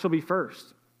last shall be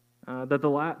first. That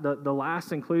the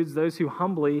last includes those who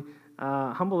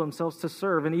humble themselves to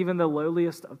serve, and even the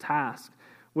lowliest of tasks,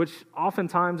 which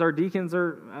oftentimes our deacons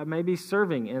are maybe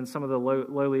serving in some of the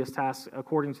lowliest tasks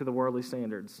according to the worldly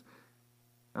standards,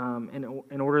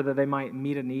 in order that they might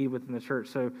meet a need within the church.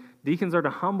 So deacons are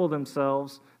to humble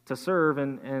themselves to serve,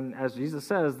 and as Jesus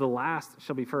says, the last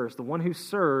shall be first. The one who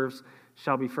serves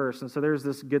shall be first. And so there's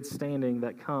this good standing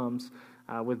that comes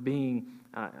with being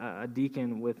a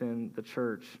deacon within the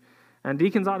church. And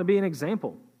deacons ought to be an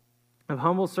example of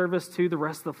humble service to the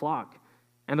rest of the flock.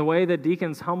 And the way that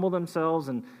deacons humble themselves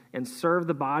and serve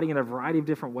the body in a variety of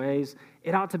different ways,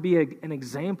 it ought to be an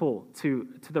example to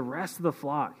the rest of the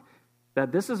flock,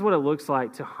 that this is what it looks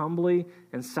like to humbly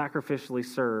and sacrificially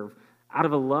serve out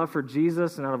of a love for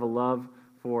Jesus and out of a love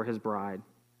for his bride.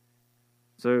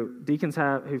 So deacons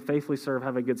who faithfully serve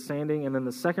have a good standing. And then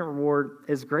the second reward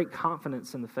is great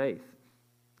confidence in the faith.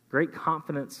 Great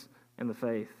confidence in the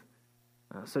faith.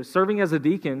 So serving as a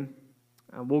deacon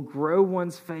will grow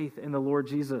one's faith in the Lord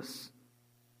Jesus.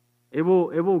 It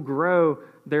will grow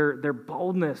their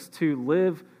boldness to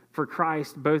live for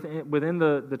Christ, both within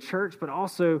the church, but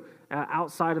also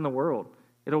outside in the world.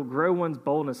 It'll grow one's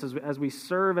boldness as we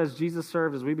serve as Jesus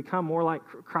served, as we become more like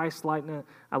Christ,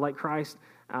 like Christ.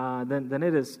 Then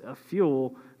it is a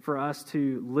fuel for us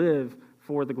to live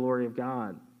for the glory of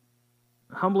God.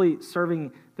 Humbly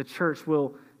serving the church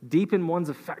will deepen one's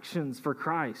affections for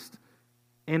Christ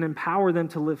and empower them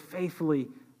to live faithfully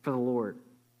for the Lord.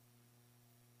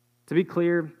 To be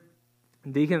clear,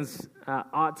 Deacons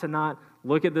ought to not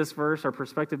look at this verse, or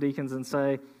prospective deacons, and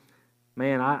say,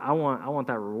 "Man, I want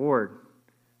that reward.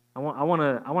 I want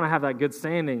to have that good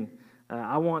standing.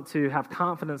 I want to have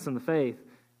confidence in the faith,"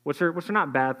 which are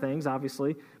not bad things,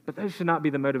 obviously, but those should not be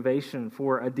the motivation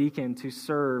for a deacon to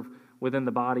serve within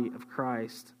the body of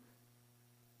Christ.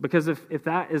 Because if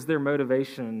that is their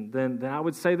motivation, then I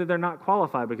would say that they're not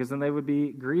qualified, because then they would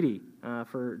be greedy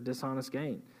for dishonest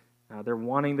gain. They're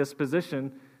wanting this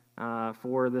position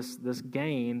for this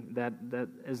gain that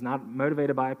is not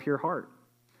motivated by a pure heart.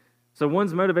 So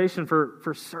one's motivation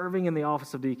for serving in the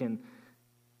office of deacon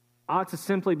ought to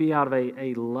simply be out of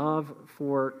a love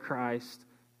for Christ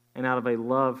and out of a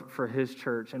love for his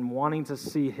church, and wanting to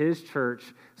see his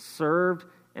church served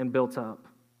and built up.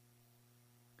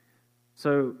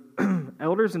 So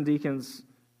elders and deacons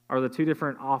are the two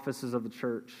different offices of the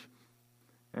church.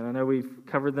 And I know we've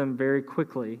covered them very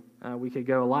quickly. We could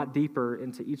go a lot deeper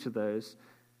into each of those.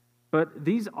 But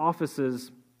these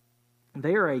offices,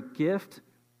 they are a gift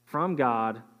from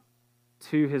God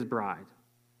to his bride.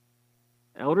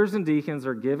 Elders and deacons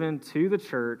are given to the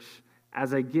church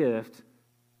as a gift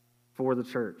for the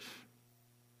church.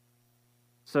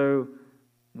 So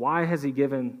why has he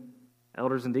given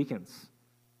elders and deacons?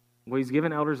 Well, he's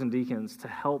given elders and deacons to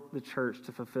help the church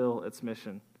to fulfill its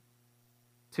mission,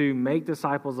 to make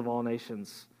disciples of all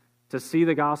nations, to see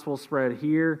the gospel spread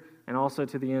here and also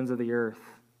to the ends of the earth.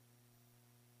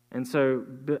 And so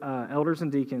elders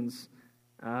and deacons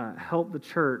help the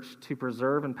church to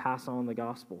preserve and pass on the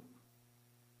gospel.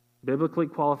 Biblically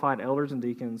qualified elders and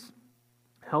deacons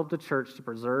help the church to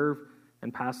preserve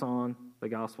and pass on the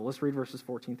gospel. Let's read verses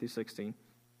 14 through 16.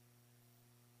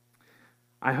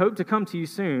 "I hope to come to you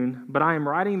soon, but I am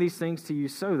writing these things to you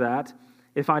so that,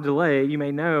 if I delay, you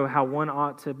may know how one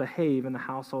ought to behave in the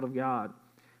household of God,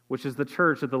 which is the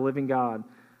church of the living God,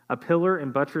 a pillar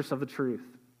and buttress of the truth.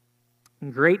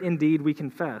 Great indeed, we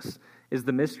confess, is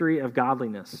the mystery of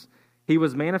godliness. He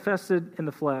was manifested in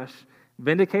the flesh,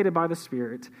 vindicated by the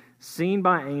Spirit, seen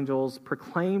by angels,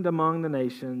 proclaimed among the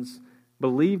nations,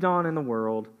 believed on in the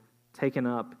world, taken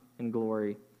up in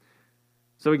glory."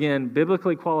 So again,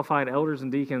 biblically qualified elders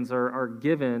and deacons are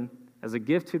given as a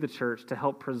gift to the church to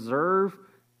help preserve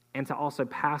and to also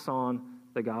pass on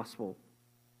the gospel.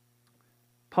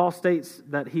 Paul states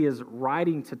that he is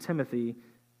writing to Timothy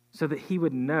so that he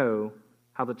would know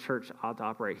how the church ought to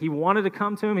operate. He wanted to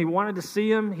come to him. He wanted to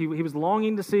see him. He was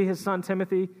longing to see his son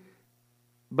Timothy,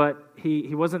 but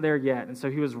he wasn't there yet. And so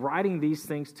he was writing these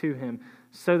things to him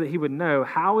so that he would know,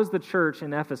 how is the church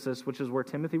in Ephesus, which is where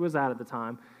Timothy was at the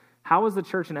time, how is the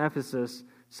church in Ephesus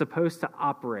supposed to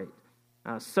operate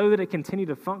so that it continued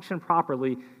to function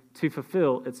properly to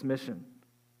fulfill its mission?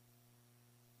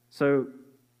 So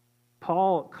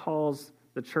Paul calls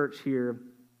the church here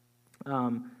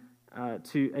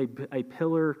to a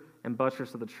pillar and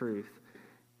buttress of the truth.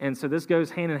 And so this goes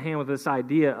hand in hand with this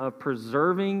idea of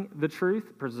preserving the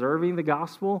truth, preserving the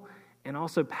gospel, and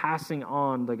also passing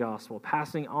on the gospel,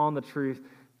 passing on the truth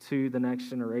to the next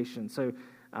generation. So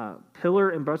pillar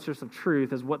and buttress of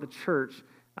truth is what the church,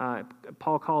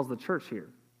 Paul calls the church here.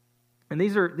 And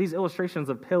these illustrations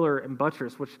of pillar and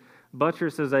buttress, which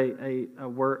buttress is a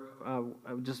word,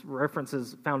 just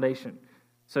references foundation.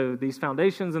 So these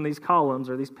foundations and these columns,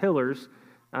 or these pillars,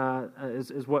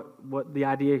 is what the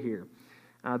idea here.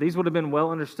 These would have been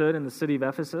well understood in the city of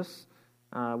Ephesus,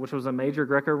 which was a major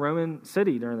Greco-Roman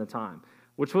city during the time,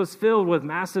 which was filled with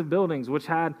massive buildings, which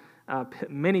had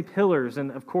many pillars,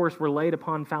 and of course were laid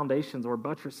upon foundations or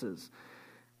buttresses.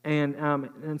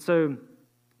 And so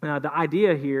the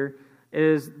idea here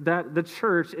is that the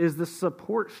church is the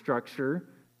support structure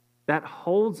that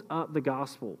holds up the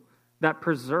gospel, that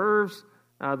preserves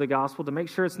the gospel to make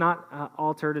sure it's not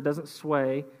altered, it doesn't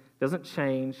sway, doesn't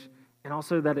change, and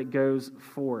also that it goes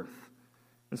forth.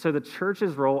 And so the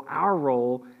church's role, our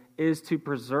role, is to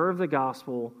preserve the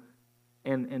gospel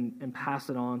and pass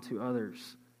it on to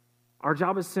others. Our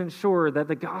job is to ensure that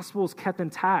the gospel is kept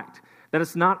intact, that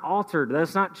it's not altered, that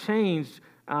it's not changed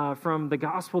from the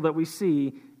gospel that we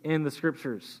see in the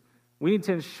Scriptures. We need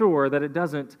to ensure that it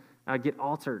doesn't get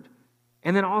altered.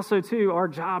 And then also, too, our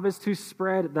job is to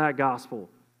spread that gospel.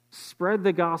 Spread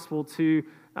the gospel to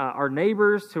our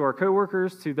neighbors, to our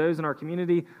coworkers, to those in our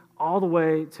community, all the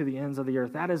way to the ends of the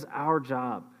earth. That is our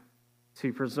job,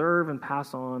 to preserve and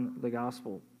pass on the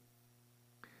gospel.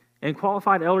 And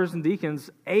qualified elders and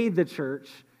deacons aid the church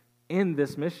in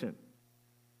this mission.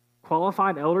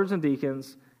 Qualified elders and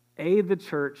deacons aid the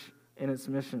church in its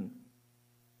mission.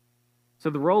 So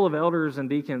the role of elders and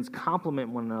deacons complement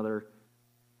one another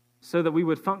so that we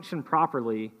would function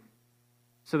properly,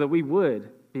 so that we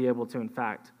would be able to, in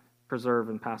fact, preserve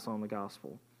and pass on the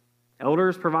gospel.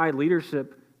 Elders provide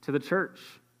leadership to the church.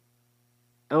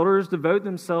 Elders devote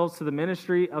themselves to the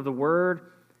ministry of the word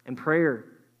and prayer.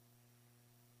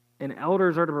 And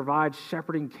elders are to provide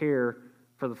shepherding care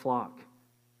for the flock.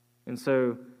 And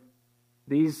so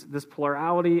this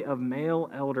plurality of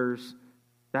male elders,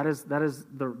 that is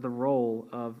the role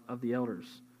of the elders,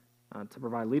 to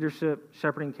provide leadership,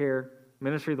 shepherding care,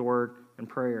 ministry of the word, and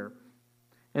prayer.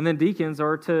 And then deacons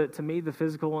are to meet the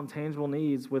physical and tangible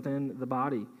needs within the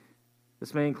body.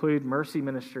 This may include mercy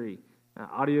ministry,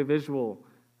 audiovisual,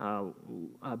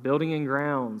 building and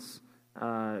grounds,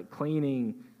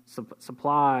 cleaning,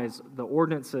 supplies, the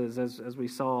ordinances, as we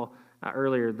saw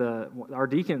earlier. Our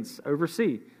deacons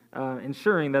oversee,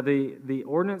 ensuring that the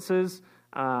ordinances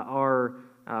are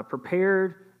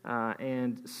prepared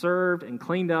and served and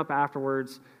cleaned up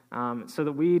afterwards, so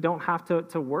that we don't have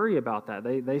to worry about that.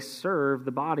 They serve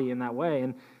the body in that way,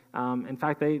 and in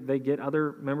fact, they get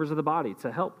other members of the body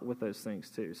to help with those things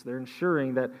too. So they're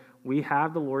ensuring that we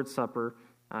have the Lord's Supper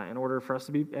in order for us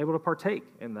to be able to partake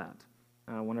in that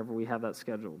whenever we have that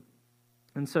scheduled.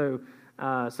 And so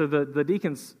the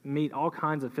deacons meet all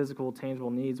kinds of physical,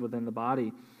 tangible needs within the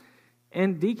body.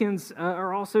 And deacons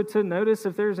are also to notice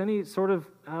if there's any sort of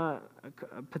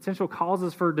potential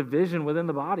causes for division within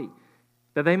the body,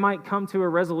 that they might come to a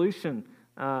resolution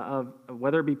of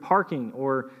whether it be parking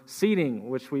or seating,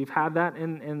 which we've had that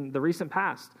in the recent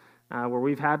past, where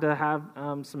we've had to have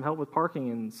some help with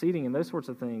parking and seating and those sorts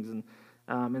of things.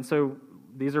 And so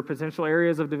these are potential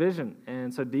areas of division.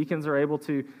 And so deacons are able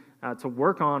to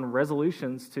work on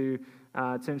resolutions to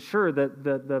ensure that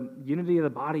the unity of the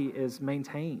body is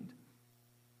maintained.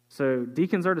 So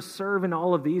deacons are to serve in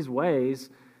all of these ways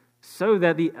so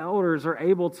that the elders are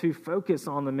able to focus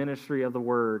on the ministry of the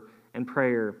word and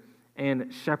prayer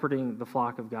and shepherding the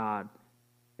flock of God.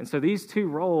 And so these two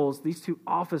roles, these two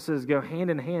offices go hand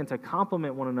in hand to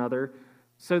complement one another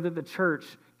so that the church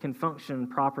can function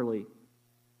properly.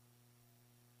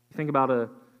 Think about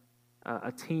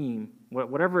a team,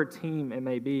 whatever a team it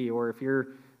may be, or if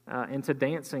you're into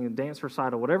dancing, a dance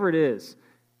recital, whatever it is,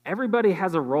 everybody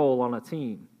has a role on a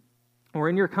team. Or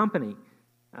in your company,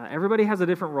 everybody has a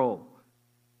different role.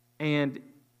 And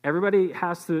everybody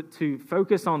has to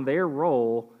focus on their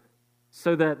role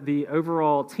so that the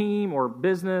overall team or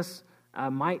business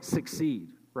might succeed,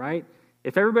 right?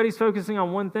 If everybody's focusing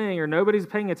on one thing or nobody's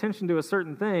paying attention to a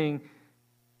certain thing,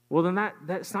 well, then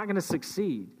that's not going to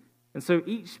succeed. And so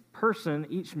each person,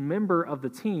 each member of the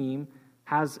team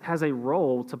has a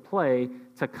role to play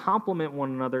to complement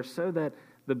one another so that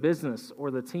the business or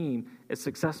the team is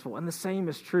successful. And the same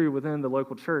is true within the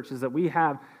local church, is that we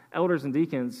have elders and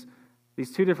deacons,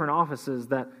 these two different offices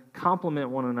that complement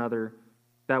one another,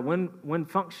 that when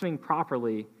functioning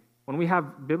properly, when we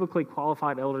have biblically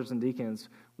qualified elders and deacons,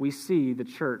 we see the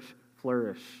church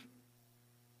flourish.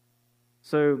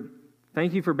 So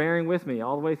thank you for bearing with me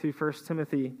all the way through 1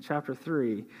 Timothy chapter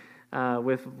 3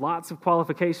 with lots of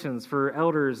qualifications for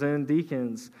elders and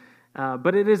deacons.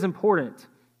 But it is important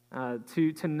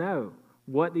to know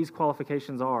what these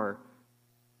qualifications are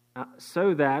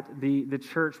so that the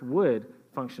church would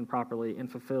function properly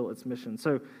and fulfill its mission.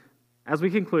 So as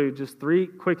we conclude, just 3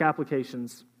 quick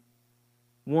applications.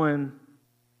 1,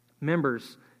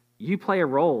 members, you play a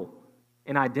role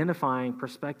in identifying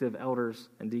prospective elders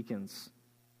and deacons.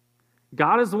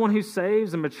 God is the one who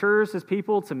saves and matures his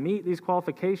people to meet these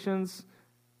qualifications.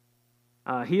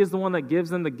 He is the one that gives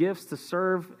them the gifts to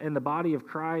serve in the body of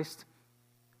Christ.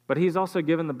 But he's also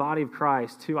given the body of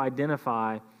Christ to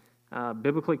identify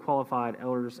biblically qualified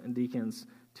elders and deacons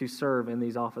to serve in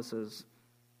these offices.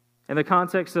 In the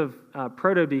context of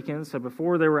proto-deacons, so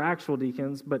before they were actual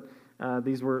deacons, but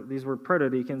these were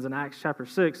proto-deacons, in Acts chapter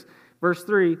 6, verse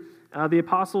 3, the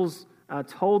apostles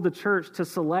told the church to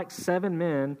select 7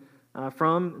 men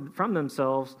from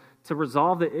themselves to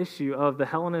resolve the issue of the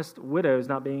Hellenist widows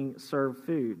not being served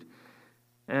food.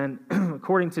 And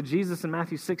according to Jesus in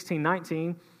Matthew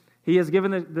 16:19, he has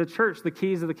given the church the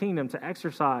keys of the kingdom to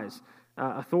exercise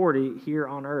authority here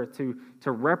on earth,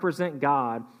 to represent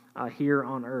God here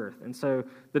on earth. And so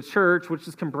the church, which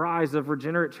is comprised of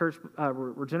regenerate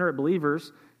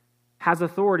believers, has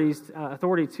authority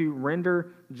to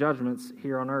render judgments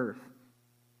here on earth.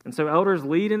 And so elders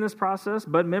lead in this process,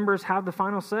 but members have the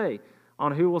final say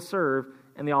on who will serve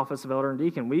in the office of elder and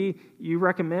deacon. You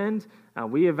recommend,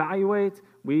 we evaluate,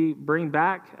 we bring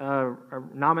back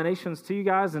nominations to you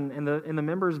guys, and the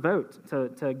members vote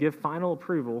to give final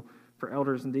approval for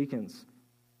elders and deacons.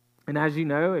 And as you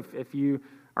know, if you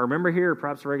are a member here or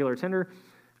perhaps a regular attender,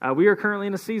 we are currently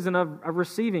in a season of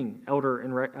receiving elder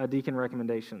and deacon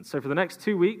recommendations. So for the next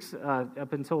 2 weeks,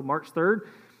 up until March 3rd,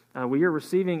 we are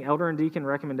receiving elder and deacon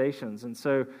recommendations. And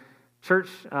so, church,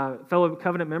 fellow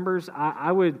covenant members,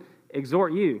 I would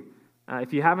exhort you,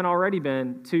 if you haven't already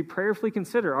been, to prayerfully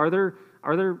consider, are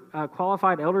there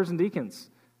qualified elders and deacons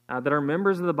that are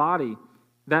members of the body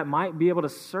that might be able to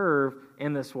serve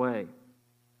in this way?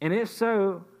 And if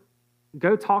so,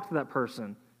 go talk to that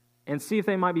person and see if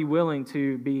they might be willing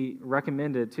to be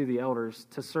recommended to the elders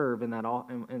to serve in that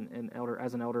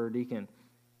as an elder or deacon.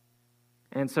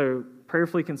 And so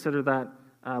prayerfully consider that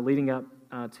leading up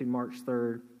to March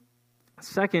 3rd.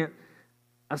 Second,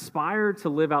 aspire to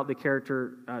live out the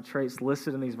character traits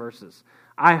listed in these verses.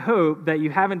 I hope that you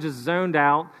haven't just zoned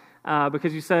out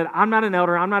because you said, I'm not an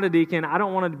elder, I'm not a deacon, I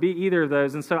don't want to be either of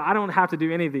those, and so I don't have to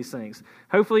do any of these things.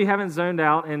 Hopefully you haven't zoned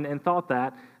out and thought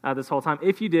that this whole time.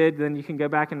 If you did, then you can go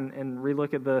back and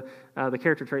relook at the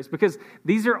character traits, because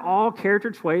these are all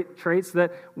character traits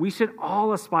that we should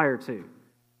all aspire to.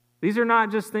 These are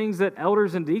not just things that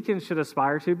elders and deacons should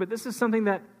aspire to, but this is something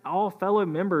that all fellow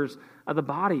members of the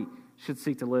body should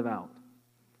seek to live out.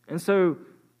 And so,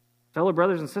 fellow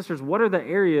brothers and sisters, what are the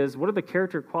areas, what are the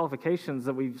character qualifications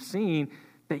that we've seen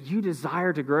that you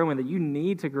desire to grow in, that you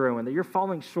need to grow in, that you're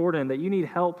falling short in, that you need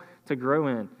help to grow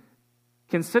in?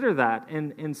 Consider that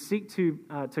and seek to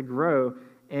grow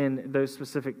in those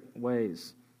specific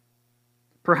ways.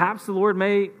 Perhaps the Lord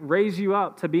may raise you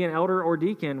up to be an elder or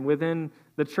deacon within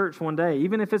the church one day,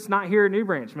 even if it's not here at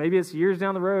NewBranch. Maybe it's years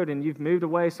down the road and you've moved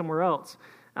away somewhere else.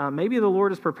 Maybe the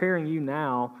Lord is preparing you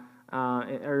now,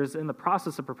 or is in the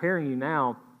process of preparing you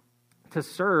now to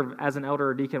serve as an elder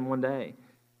or deacon one day.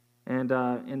 And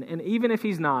even if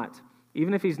he's not,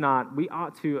 we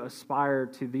ought to aspire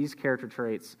to these character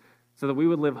traits so that we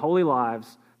would live holy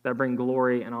lives that bring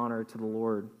glory and honor to the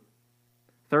Lord.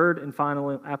 Third and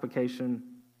final application,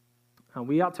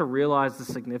 we ought to realize the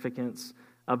significance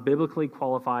of biblically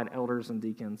qualified elders and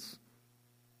deacons.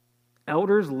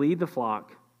 Elders lead the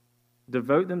flock,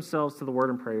 devote themselves to the word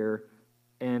and prayer,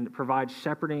 and provide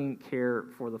shepherding care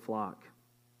for the flock.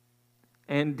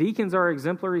 And deacons are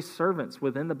exemplary servants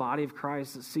within the body of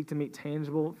Christ that seek to meet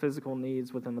tangible physical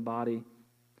needs within the body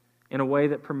in a way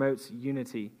that promotes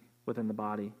unity within the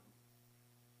body.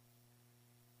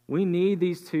 We need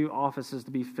these two offices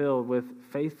to be filled with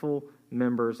faithful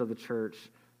members of the church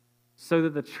so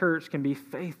that the church can be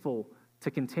faithful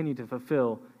to continue to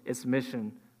fulfill its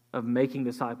mission of making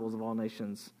disciples of all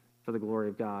nations for the glory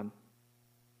of God.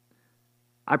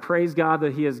 I praise God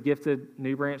that He has gifted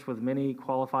NewBranch with many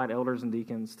qualified elders and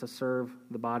deacons to serve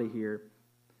the body here.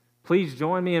 Please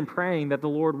join me in praying that the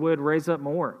Lord would raise up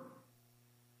more.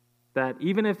 That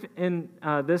even if in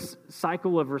this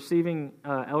cycle of receiving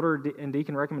elder and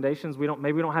deacon recommendations, we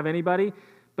don't have anybody,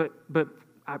 but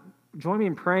join me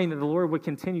in praying that the Lord would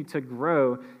continue to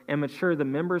grow and mature the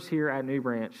members here at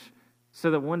NewBranch,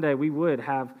 so that one day we would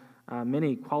have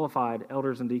many qualified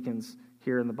elders and deacons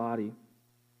here in the body.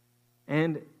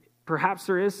 And perhaps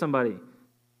there is somebody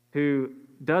who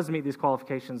does meet these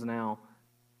qualifications now.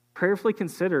 Prayerfully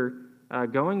consider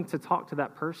going to talk to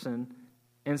that person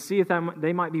and see if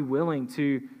they might be willing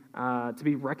to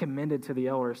be recommended to the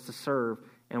elders to serve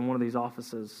in one of these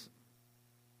offices.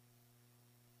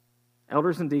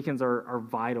 Elders and deacons are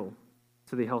vital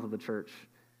to the health of the church.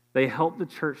 They help the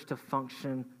church to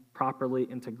function properly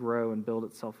and to grow and build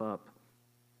itself up.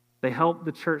 They help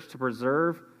the church to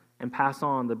preserve and pass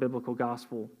on the biblical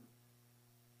gospel.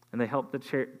 And they help the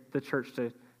church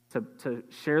to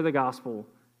share the gospel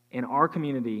in our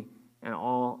community and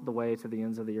all the way to the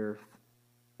ends of the earth.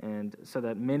 And so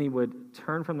that many would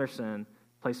turn from their sin,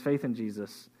 place faith in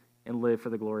Jesus, and live for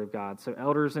the glory of God. So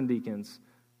elders and deacons,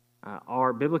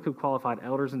 our biblically qualified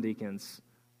elders and deacons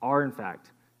are, in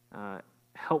fact,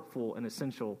 helpful and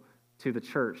essential to the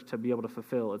church to be able to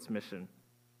fulfill its mission.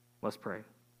 Let's pray.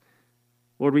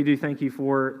 Lord, we do thank you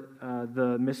for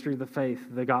the mystery of the faith,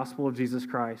 the gospel of Jesus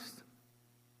Christ.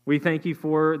 We thank you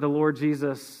for the Lord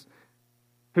Jesus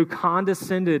who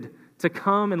condescended to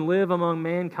come and live among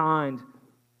mankind,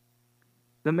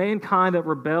 the mankind that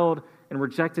rebelled and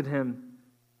rejected him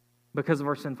because of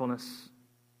our sinfulness.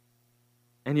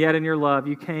 And yet in your love,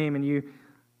 you came and you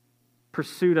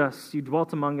pursued us, you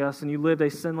dwelt among us, and you lived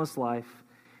a sinless life.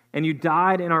 And you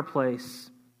died in our place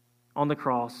on the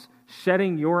cross,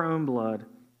 shedding your own blood.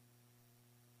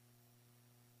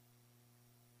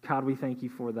 God, we thank you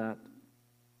for that.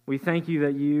 We thank you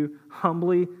that you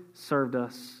humbly served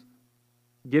us,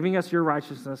 giving us your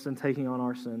righteousness and taking on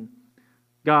our sin.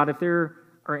 God, if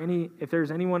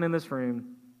there's anyone in this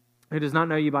room who does not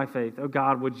know you by faith, oh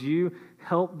God, would you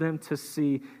help them to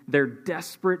see their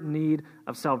desperate need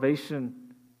of salvation,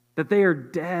 that they are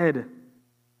dead,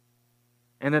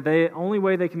 and that the only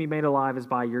way they can be made alive is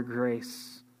by your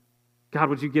grace God,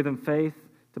 would you give them faith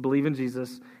to believe in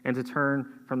Jesus and to turn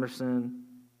from their sin?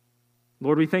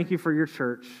 Lord, we thank you for your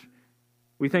church.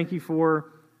 We thank you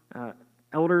for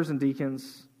elders and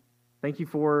deacons. Thank you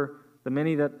for the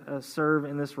many that serve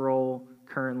in this role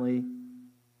currently.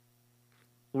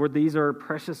 Lord, these are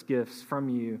precious gifts from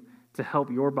you to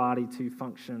help your body to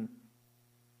function.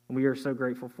 And we are so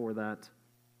grateful for that.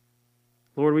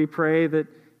 Lord, we pray that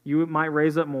you might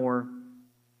raise up more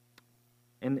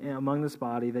and among this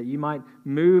body, that you might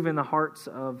move in the hearts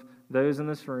of those in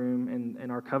this room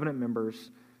and our covenant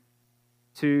members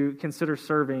to consider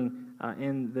serving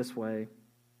in this way,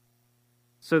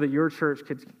 so that your church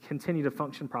could continue to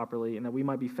function properly and that we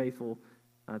might be faithful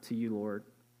to you, Lord.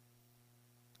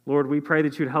 Lord, we pray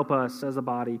that you'd help us as a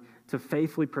body to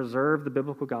faithfully preserve the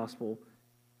biblical gospel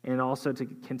and also to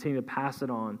continue to pass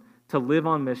it on, to live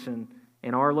on mission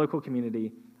in our local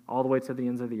community all the way to the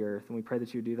ends of the earth. And we pray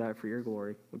that you do that for your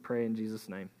glory. We pray in Jesus'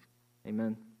 name.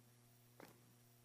 Amen.